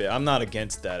profit. I'm not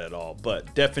against that at all.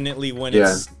 But definitely when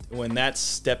it's when that's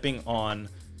stepping on,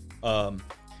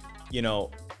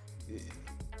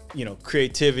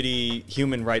 creativity,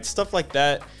 human rights, stuff like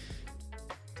that,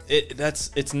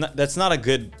 that's not a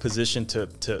good position to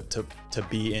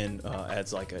be in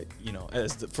as like a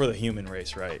for the human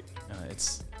race, right?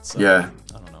 It's yeah.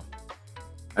 I don't know.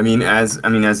 I mean, as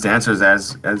dancers,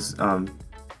 as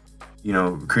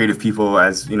creative people,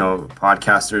 as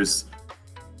podcasters.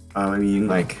 I mean,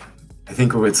 like, I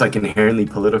think it's like inherently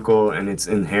political, and it's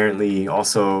inherently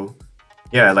also,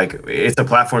 like it's a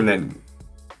platform that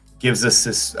gives us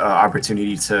this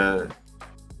opportunity to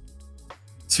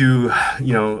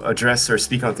address or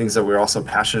speak on things that we're also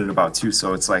passionate about too.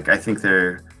 So it's like, I think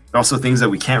there are also things that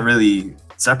we can't really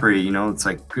separate. It's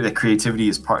like that creativity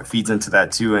feeds into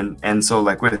that too, and so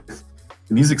like with the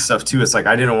music stuff too, it's like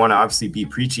I didn't want to obviously be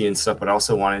preachy and stuff, but I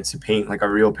also wanted to paint like a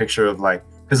real picture of like,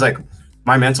 because like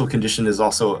my mental condition is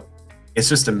also, it's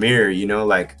just a mirror,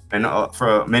 like, and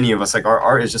for many of us, like our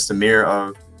art is just a mirror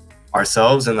of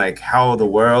ourselves and like how the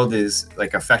world is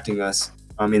like affecting us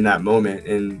in that moment.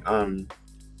 And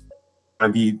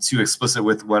I'd be too explicit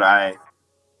with what I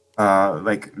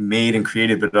like made and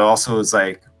created, but it also is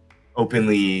like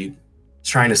openly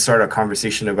trying to start a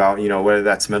conversation about whether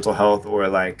that's mental health or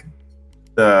like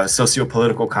the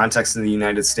socio-political context in the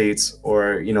United States,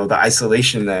 or the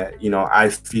isolation that I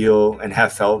feel and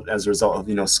have felt as a result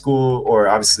of school, or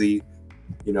obviously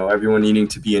everyone needing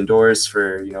to be indoors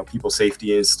for people's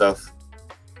safety and stuff.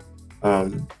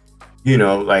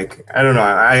 Like, I don't know,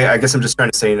 I guess I'm just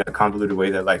trying to say in a convoluted way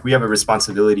that like we have a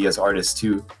responsibility as artists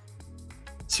to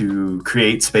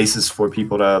create spaces for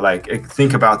people to like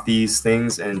think about these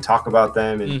things and talk about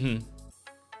them, and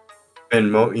and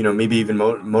maybe even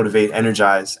motivate,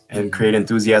 energize, and create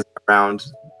enthusiasm around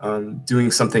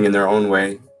doing something in their own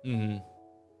way.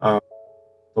 So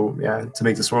yeah, to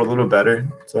make this world a little better.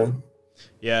 So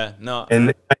yeah, no,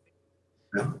 and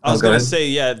I was gonna say,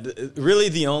 yeah, really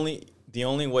the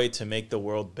only way to make the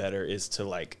world better is to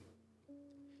like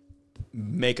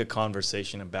make a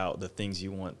conversation about the things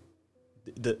you want,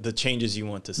 the changes you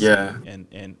want to see.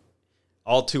 And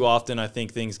all too often I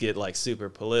think things get like super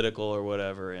political or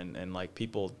whatever, and like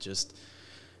people just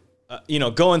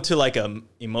go into like a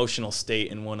emotional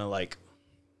state and want to like,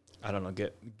 I don't know,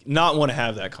 not want to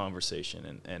have that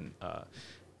conversation, and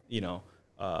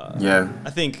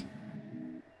I think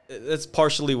that's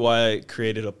partially why I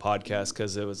created a podcast,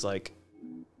 because it was like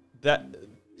that.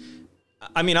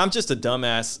 I mean, I'm just a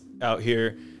dumbass out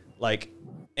here, like,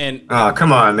 and oh,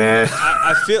 come on, man.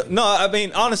 I feel no. I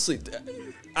mean, honestly,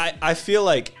 I feel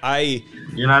like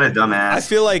you're not a dumbass. I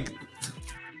feel like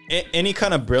any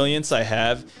kind of brilliance I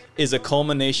have is a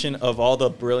culmination of all the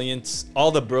brilliant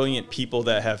people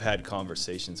that have had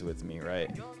conversations with me, right?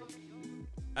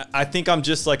 I think I'm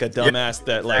just like a dumbass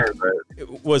that like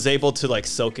was able to like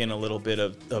soak in a little bit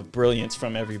of brilliance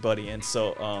from everybody. And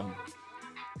so,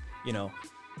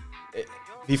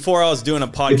 before I was doing a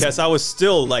podcast, I was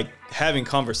still like having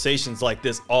conversations like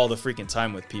this all the freaking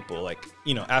time with people, like,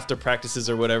 after practices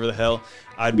or whatever the hell,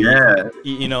 I'd be,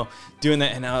 doing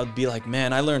that. And I would be like,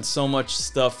 man, I learned so much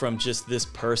stuff from just this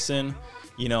person,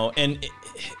 and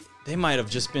they might have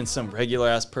just been some regular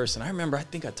ass person. I remember, I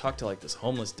think I talked to like this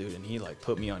homeless dude, and he like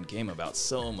put me on game about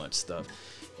so much stuff.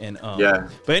 And,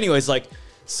 but anyways, like,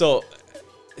 so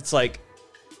it's like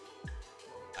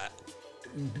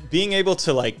being able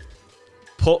to like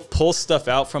pull stuff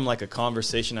out from like a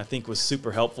conversation, I think was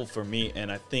super helpful for me,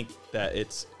 and I think that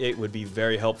it would be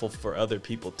very helpful for other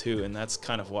people too. And that's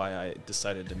kind of why I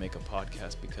decided to make a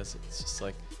podcast, because it's just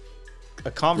like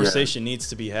a conversation needs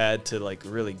to be had to like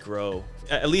really grow,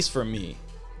 at least for me.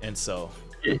 And so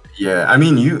I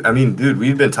mean, dude,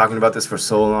 we've been talking about this for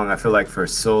so long. I feel like for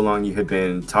so long you had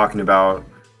been talking about,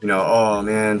 oh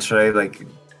man, should I like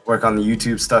work on the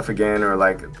YouTube stuff again, or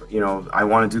like, I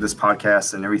want to do this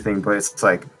podcast and everything. But it's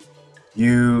like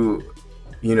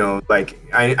like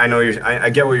I know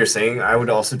I get what you're saying. I would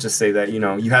also just say that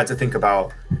you had to think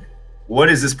about, what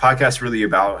is this podcast really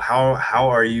about? How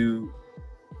are you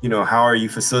how are you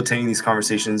facilitating these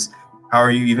conversations? How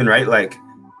are you even prepping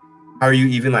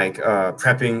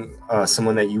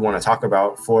someone that you want to talk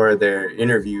about for their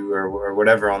interview or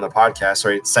whatever on the podcast,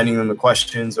 right? Sending them the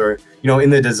questions, or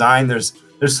in the design, there's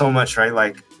so much, right?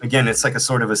 Like, again, it's like a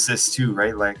sort of assist too,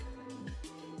 right? Like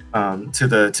to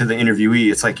the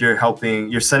interviewee, it's like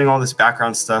you're setting all this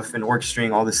background stuff and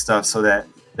orchestrating all this stuff so that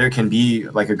there can be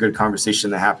like a good conversation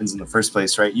that happens in the first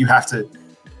place, right?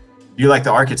 You're like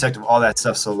the architect of all that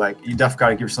stuff. So like, you definitely got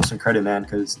to give yourself some credit, man,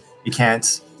 because you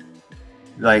can't,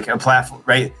 like, a platform,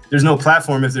 right? There's no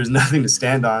platform if there's nothing to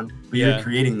stand on, but you're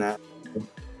creating that.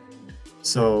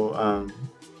 So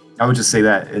I would just say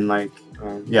that. And like,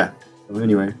 Yeah. Well,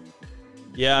 anyway.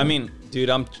 Yeah, I mean, dude,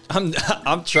 I'm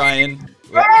trying.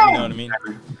 You know what I mean?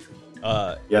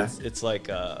 Yeah. It's like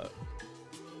I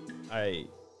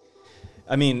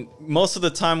mean, most of the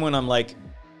time when I'm like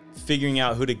figuring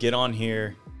out who to get on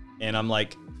here and I'm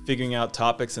like figuring out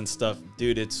topics and stuff,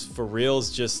 dude, it's for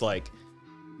reals. Just like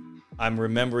I'm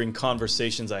remembering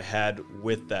conversations I had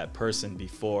with that person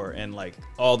before and like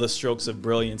all the strokes of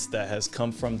brilliance that has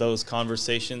come from those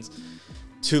conversations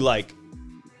to like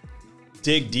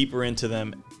dig deeper into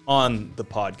them on the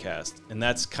podcast. And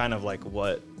that's kind of like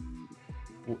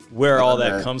where all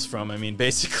that comes from. I mean,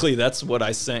 basically that's what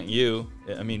I sent you.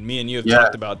 I mean, me and you have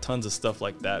talked about tons of stuff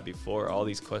like that before, all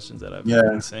these questions that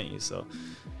I've sent you. So,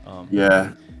 I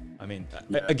mean,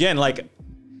 again, like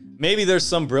maybe there's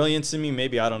some brilliance in me,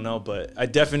 maybe, I don't know, but I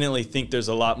definitely think there's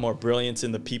a lot more brilliance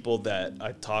in the people that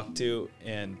I talk to.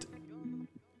 And,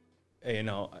 you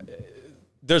know,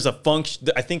 there's a function,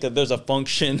 I think that there's a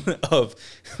function of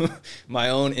my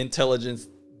own intelligence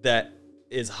that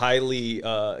is highly,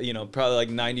 you know, probably like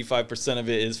 95% of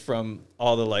it is from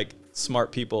all the like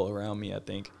smart people around me, I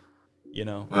think, you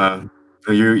know.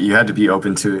 You had to be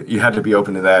open to it. You had to be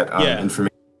open to that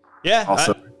information. Yeah.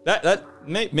 Also,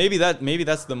 maybe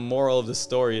that's the moral of the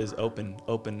story is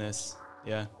openness.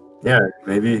 Yeah. Yeah,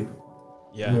 maybe.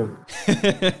 Yeah.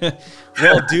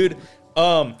 Well, dude,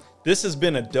 this has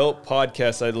been a dope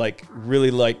podcast. I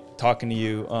really like talking to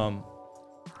you.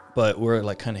 But we're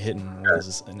like kind of hitting an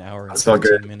hour and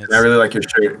 15 minutes. And I really like your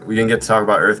shirt. We didn't get to talk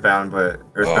about Earthbound, but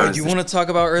Earthbound. Oh, you want to talk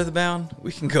about Earthbound?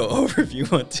 We can go over if you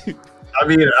want to. I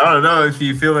mean, I don't know if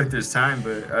you feel like there's time,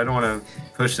 but I don't want to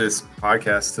push this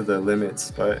podcast to the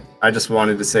limits. But I just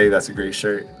wanted to say that's a great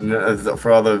shirt. And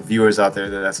for all the viewers out there,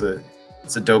 that's a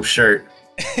dope shirt.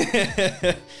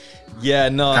 Yeah,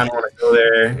 no. I kind of want to go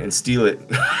there and steal it.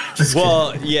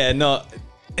 Yeah, no.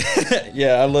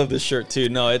 Yeah, I love this shirt too.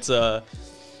 No, it's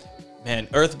man,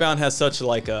 Earthbound has such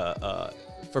like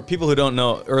for people who don't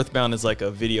know, Earthbound is like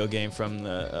a video game from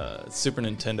the Super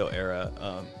Nintendo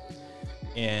era.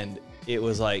 And it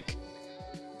was like,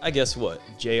 I guess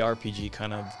JRPG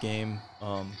kind of game.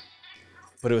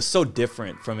 But it was so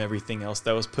different from everything else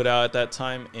that was put out at that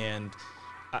time. And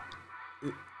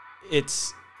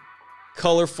it's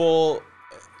colorful,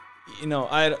 you know,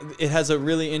 it has a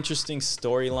really interesting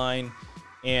storyline,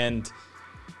 and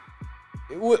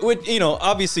you know,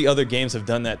 obviously other games have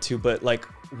done that too, but like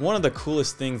one of the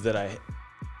coolest things that I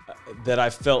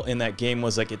felt in that game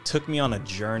was like it took me on a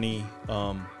journey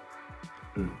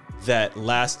that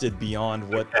lasted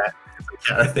beyond what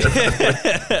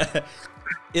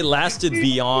it lasted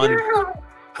beyond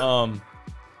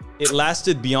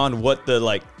what the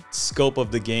like scope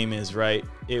of the game is, right?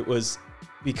 It was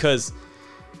because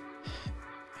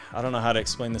I don't know how to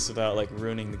explain this without like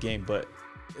ruining the game, but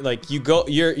like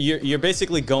you're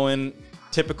basically going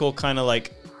typical kind of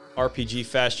like RPG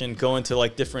fashion, going to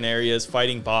like different areas,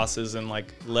 fighting bosses and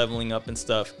like leveling up and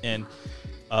stuff. And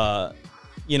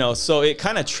you know, so it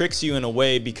kind of tricks you in a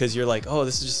way because you're like, oh,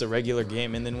 this is just a regular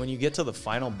game. And then when you get to the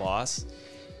final boss,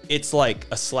 it's like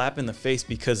a slap in the face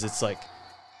because it's like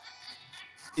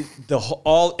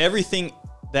everything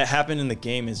that happened in the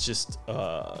game is just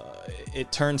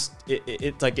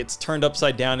it's turned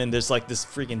upside down, and there's like this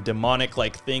freaking demonic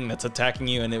like thing that's attacking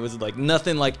you, and it was like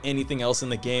nothing like anything else in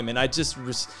the game. And I just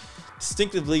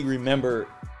distinctively remember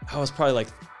I was probably like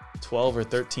 12 or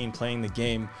 13 playing the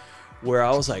game where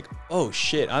I was like, oh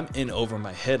shit, I'm in over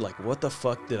my head, like what the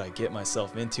fuck did I get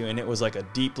myself into? And it was like a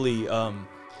deeply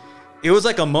it was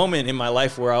like a moment in my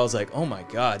life where I was like, oh my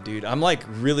god, dude, I'm like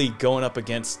really going up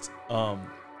against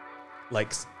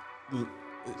like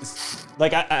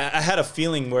I had a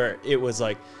feeling where it was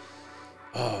like,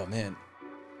 oh man,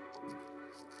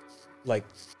 like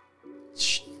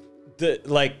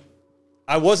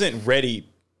I wasn't ready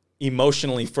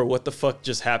emotionally for what the fuck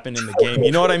just happened in the game.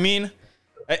 You know what I mean?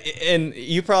 And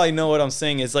you probably know what I'm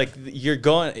saying is like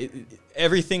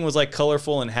everything was like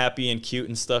colorful and happy and cute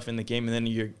and stuff in the game, and then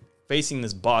you're facing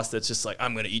this boss that's just like,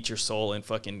 I'm gonna eat your soul and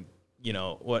fucking, you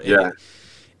know what? Yeah.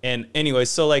 And anyway,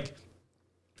 so like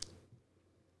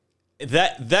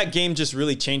that game just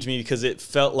really changed me because it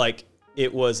felt like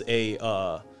it was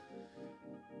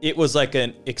like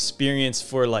an experience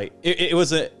for like it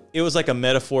was like a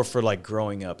metaphor for like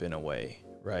growing up in a way,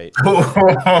 right?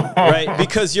 Right,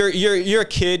 because you're a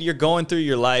kid, you're going through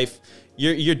your life,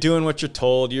 you're doing what you're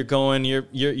told,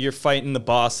 you're fighting the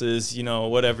bosses, you know,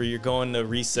 whatever, you're going to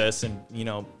recess and, you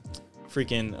know,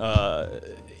 freaking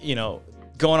you know,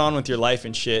 going on with your life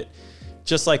and shit,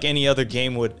 just like any other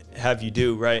game would have you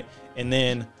do, right? And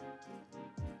then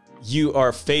you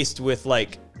are faced with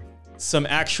like some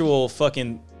actual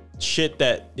fucking shit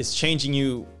that is changing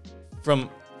you from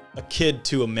a kid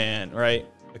to a man, right?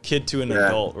 A kid to an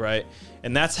adult, right?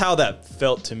 And that's how that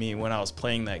felt to me when I was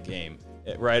playing that game,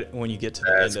 right? When you get to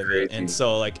the end of it. And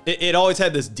so like, it always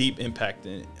had this deep impact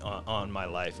on my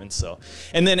life.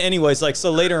 And then anyways, like,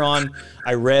 so later on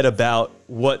I read about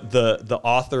what the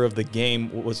author of the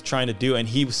game was trying to do. And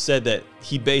he said that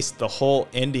he based the whole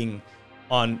ending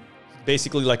on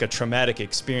basically like a traumatic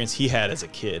experience he had as a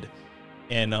kid.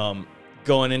 And,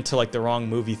 going into like the wrong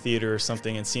movie theater or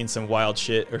something and seeing some wild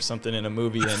shit or something in a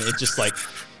movie. And it just like,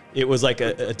 it was like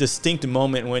a distinct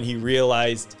moment when he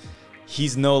realized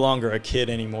he's no longer a kid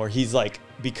anymore. He's like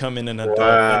becoming an adult.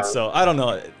 Wow. And so I don't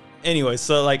know. Anyway,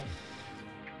 so like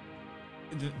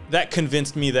that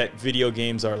convinced me that video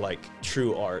games are like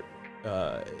true art.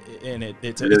 And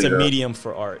it's a medium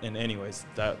for art. And anyways,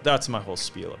 that's my whole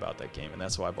spiel about that game. And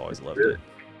that's why I've always loved it.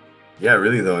 Yeah,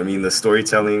 really though. I mean, the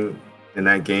storytelling in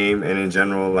that game and in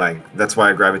general, like that's why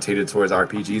I gravitated towards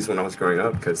RPGs when I was growing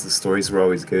up, because the stories were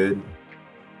always good.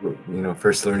 You know,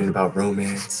 first learning about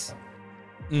romance,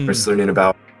 first learning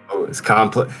about it's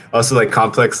complex, also like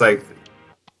complex, like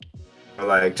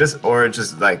just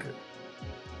like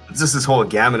this whole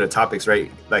gamut of topics, right?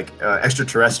 Like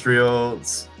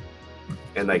extraterrestrials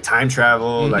and like time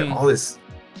travel, like all this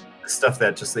stuff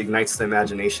that just ignites the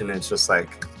imagination. And it's just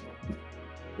like,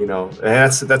 you know, and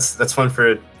that's fun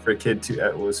for a kid too.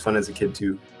 It was fun as a kid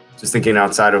too, just thinking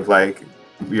outside of like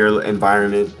your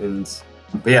environment.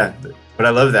 But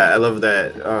I love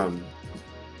that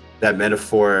that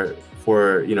metaphor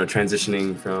for, you know,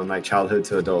 transitioning from like childhood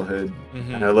to adulthood.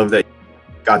 And I love that you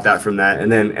got that from that,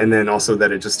 and then also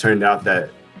that it just turned out that,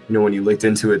 you know, when you looked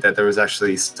into it, that there was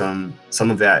actually some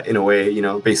of that in a way, you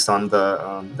know, based on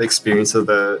the experience of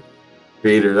the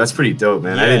creator. That's pretty dope,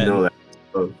 man. I didn't know that.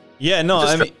 So, yeah, no,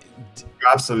 I mean,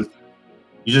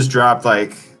 you just dropped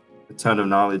like a ton of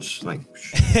knowledge, like.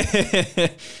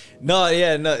 No.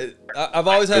 I've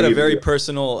always had a very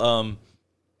personal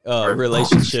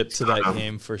relationship to that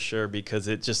game for sure, because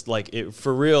it just like it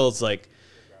for real. It's like,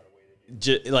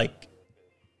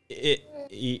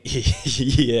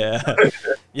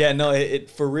 yeah. No, it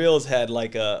for real has had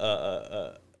like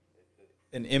an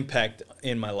impact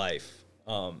in my life.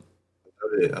 I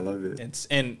love it.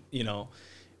 And you know,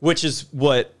 which is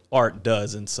what art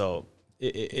does, and so.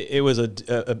 It was a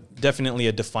definitely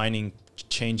a defining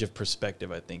change of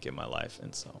perspective, I think, in my life.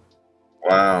 And so,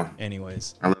 wow.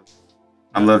 Anyways, I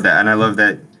love that, and I love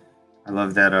that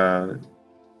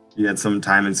you had some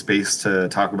time and space to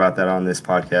talk about that on this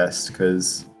podcast,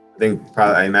 because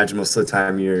I imagine most of the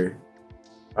time you're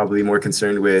probably more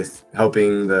concerned with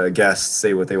helping the guests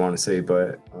say what they want to say.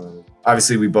 But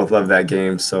obviously, we both love that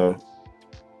game, so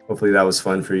hopefully that was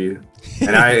fun for you.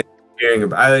 And I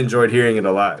enjoyed hearing it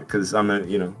a lot, because I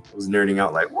was nerding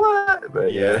out like, what?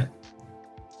 But yeah, it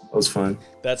was fun.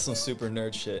 That's some super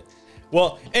nerd shit.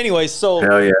 Well, anyway, so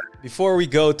hell yeah. Before we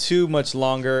go too much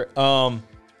longer,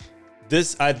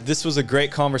 this was a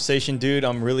great conversation, dude.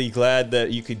 I'm really glad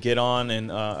that you could get on, and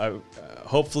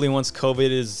hopefully once COVID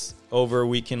is over,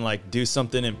 we can like do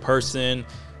something in person,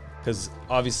 because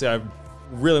obviously I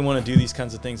really want to do these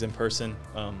kinds of things in person.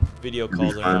 Video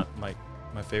calls are not my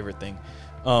favorite thing.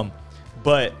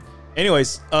 But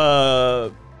anyways,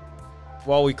 while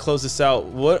we close this out,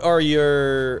 what are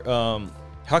your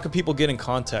how can people get in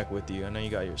contact with you? I know you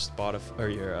got your Spotify, or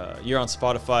you're on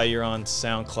Spotify, you're on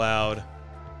SoundCloud.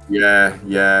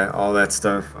 Yeah, all that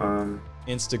stuff.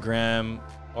 Instagram,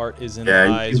 Art is in the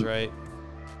Eyes, right?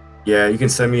 Yeah, you can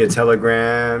send me a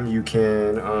Telegram. You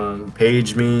can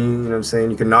page me. You know what I'm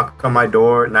saying? You can knock on my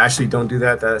door. And actually, don't do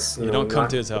that. That's you don't come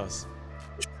to his house.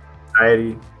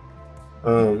 Society. I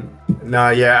don't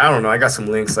know. I got some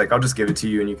links. Like, I'll just give it to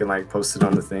you, and you can like post it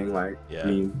on the thing. Like, yeah. I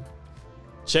mean,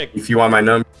 check if you want my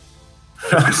number.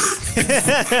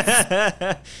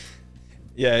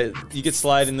 Yeah, you could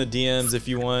slide in the DMs if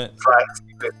you want.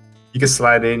 You can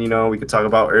slide in. You know, we could talk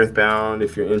about Earthbound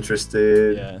if you're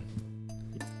interested. Yeah.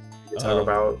 We can talk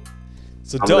about.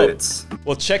 So dope.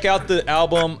 Well, check out the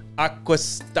album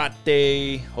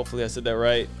Aquastate. Hopefully I said that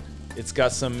right. It's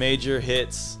got some major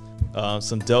hits.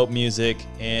 Some dope music,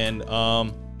 and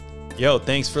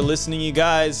thanks for listening, you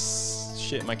guys.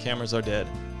 Shit, my cameras are dead.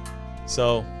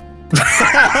 So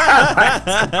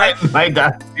I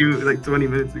got you like 20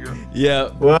 minutes ago. Yeah.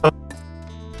 Well,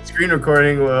 screen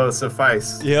recording will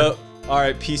suffice. Yep. All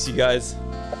right, peace, you guys.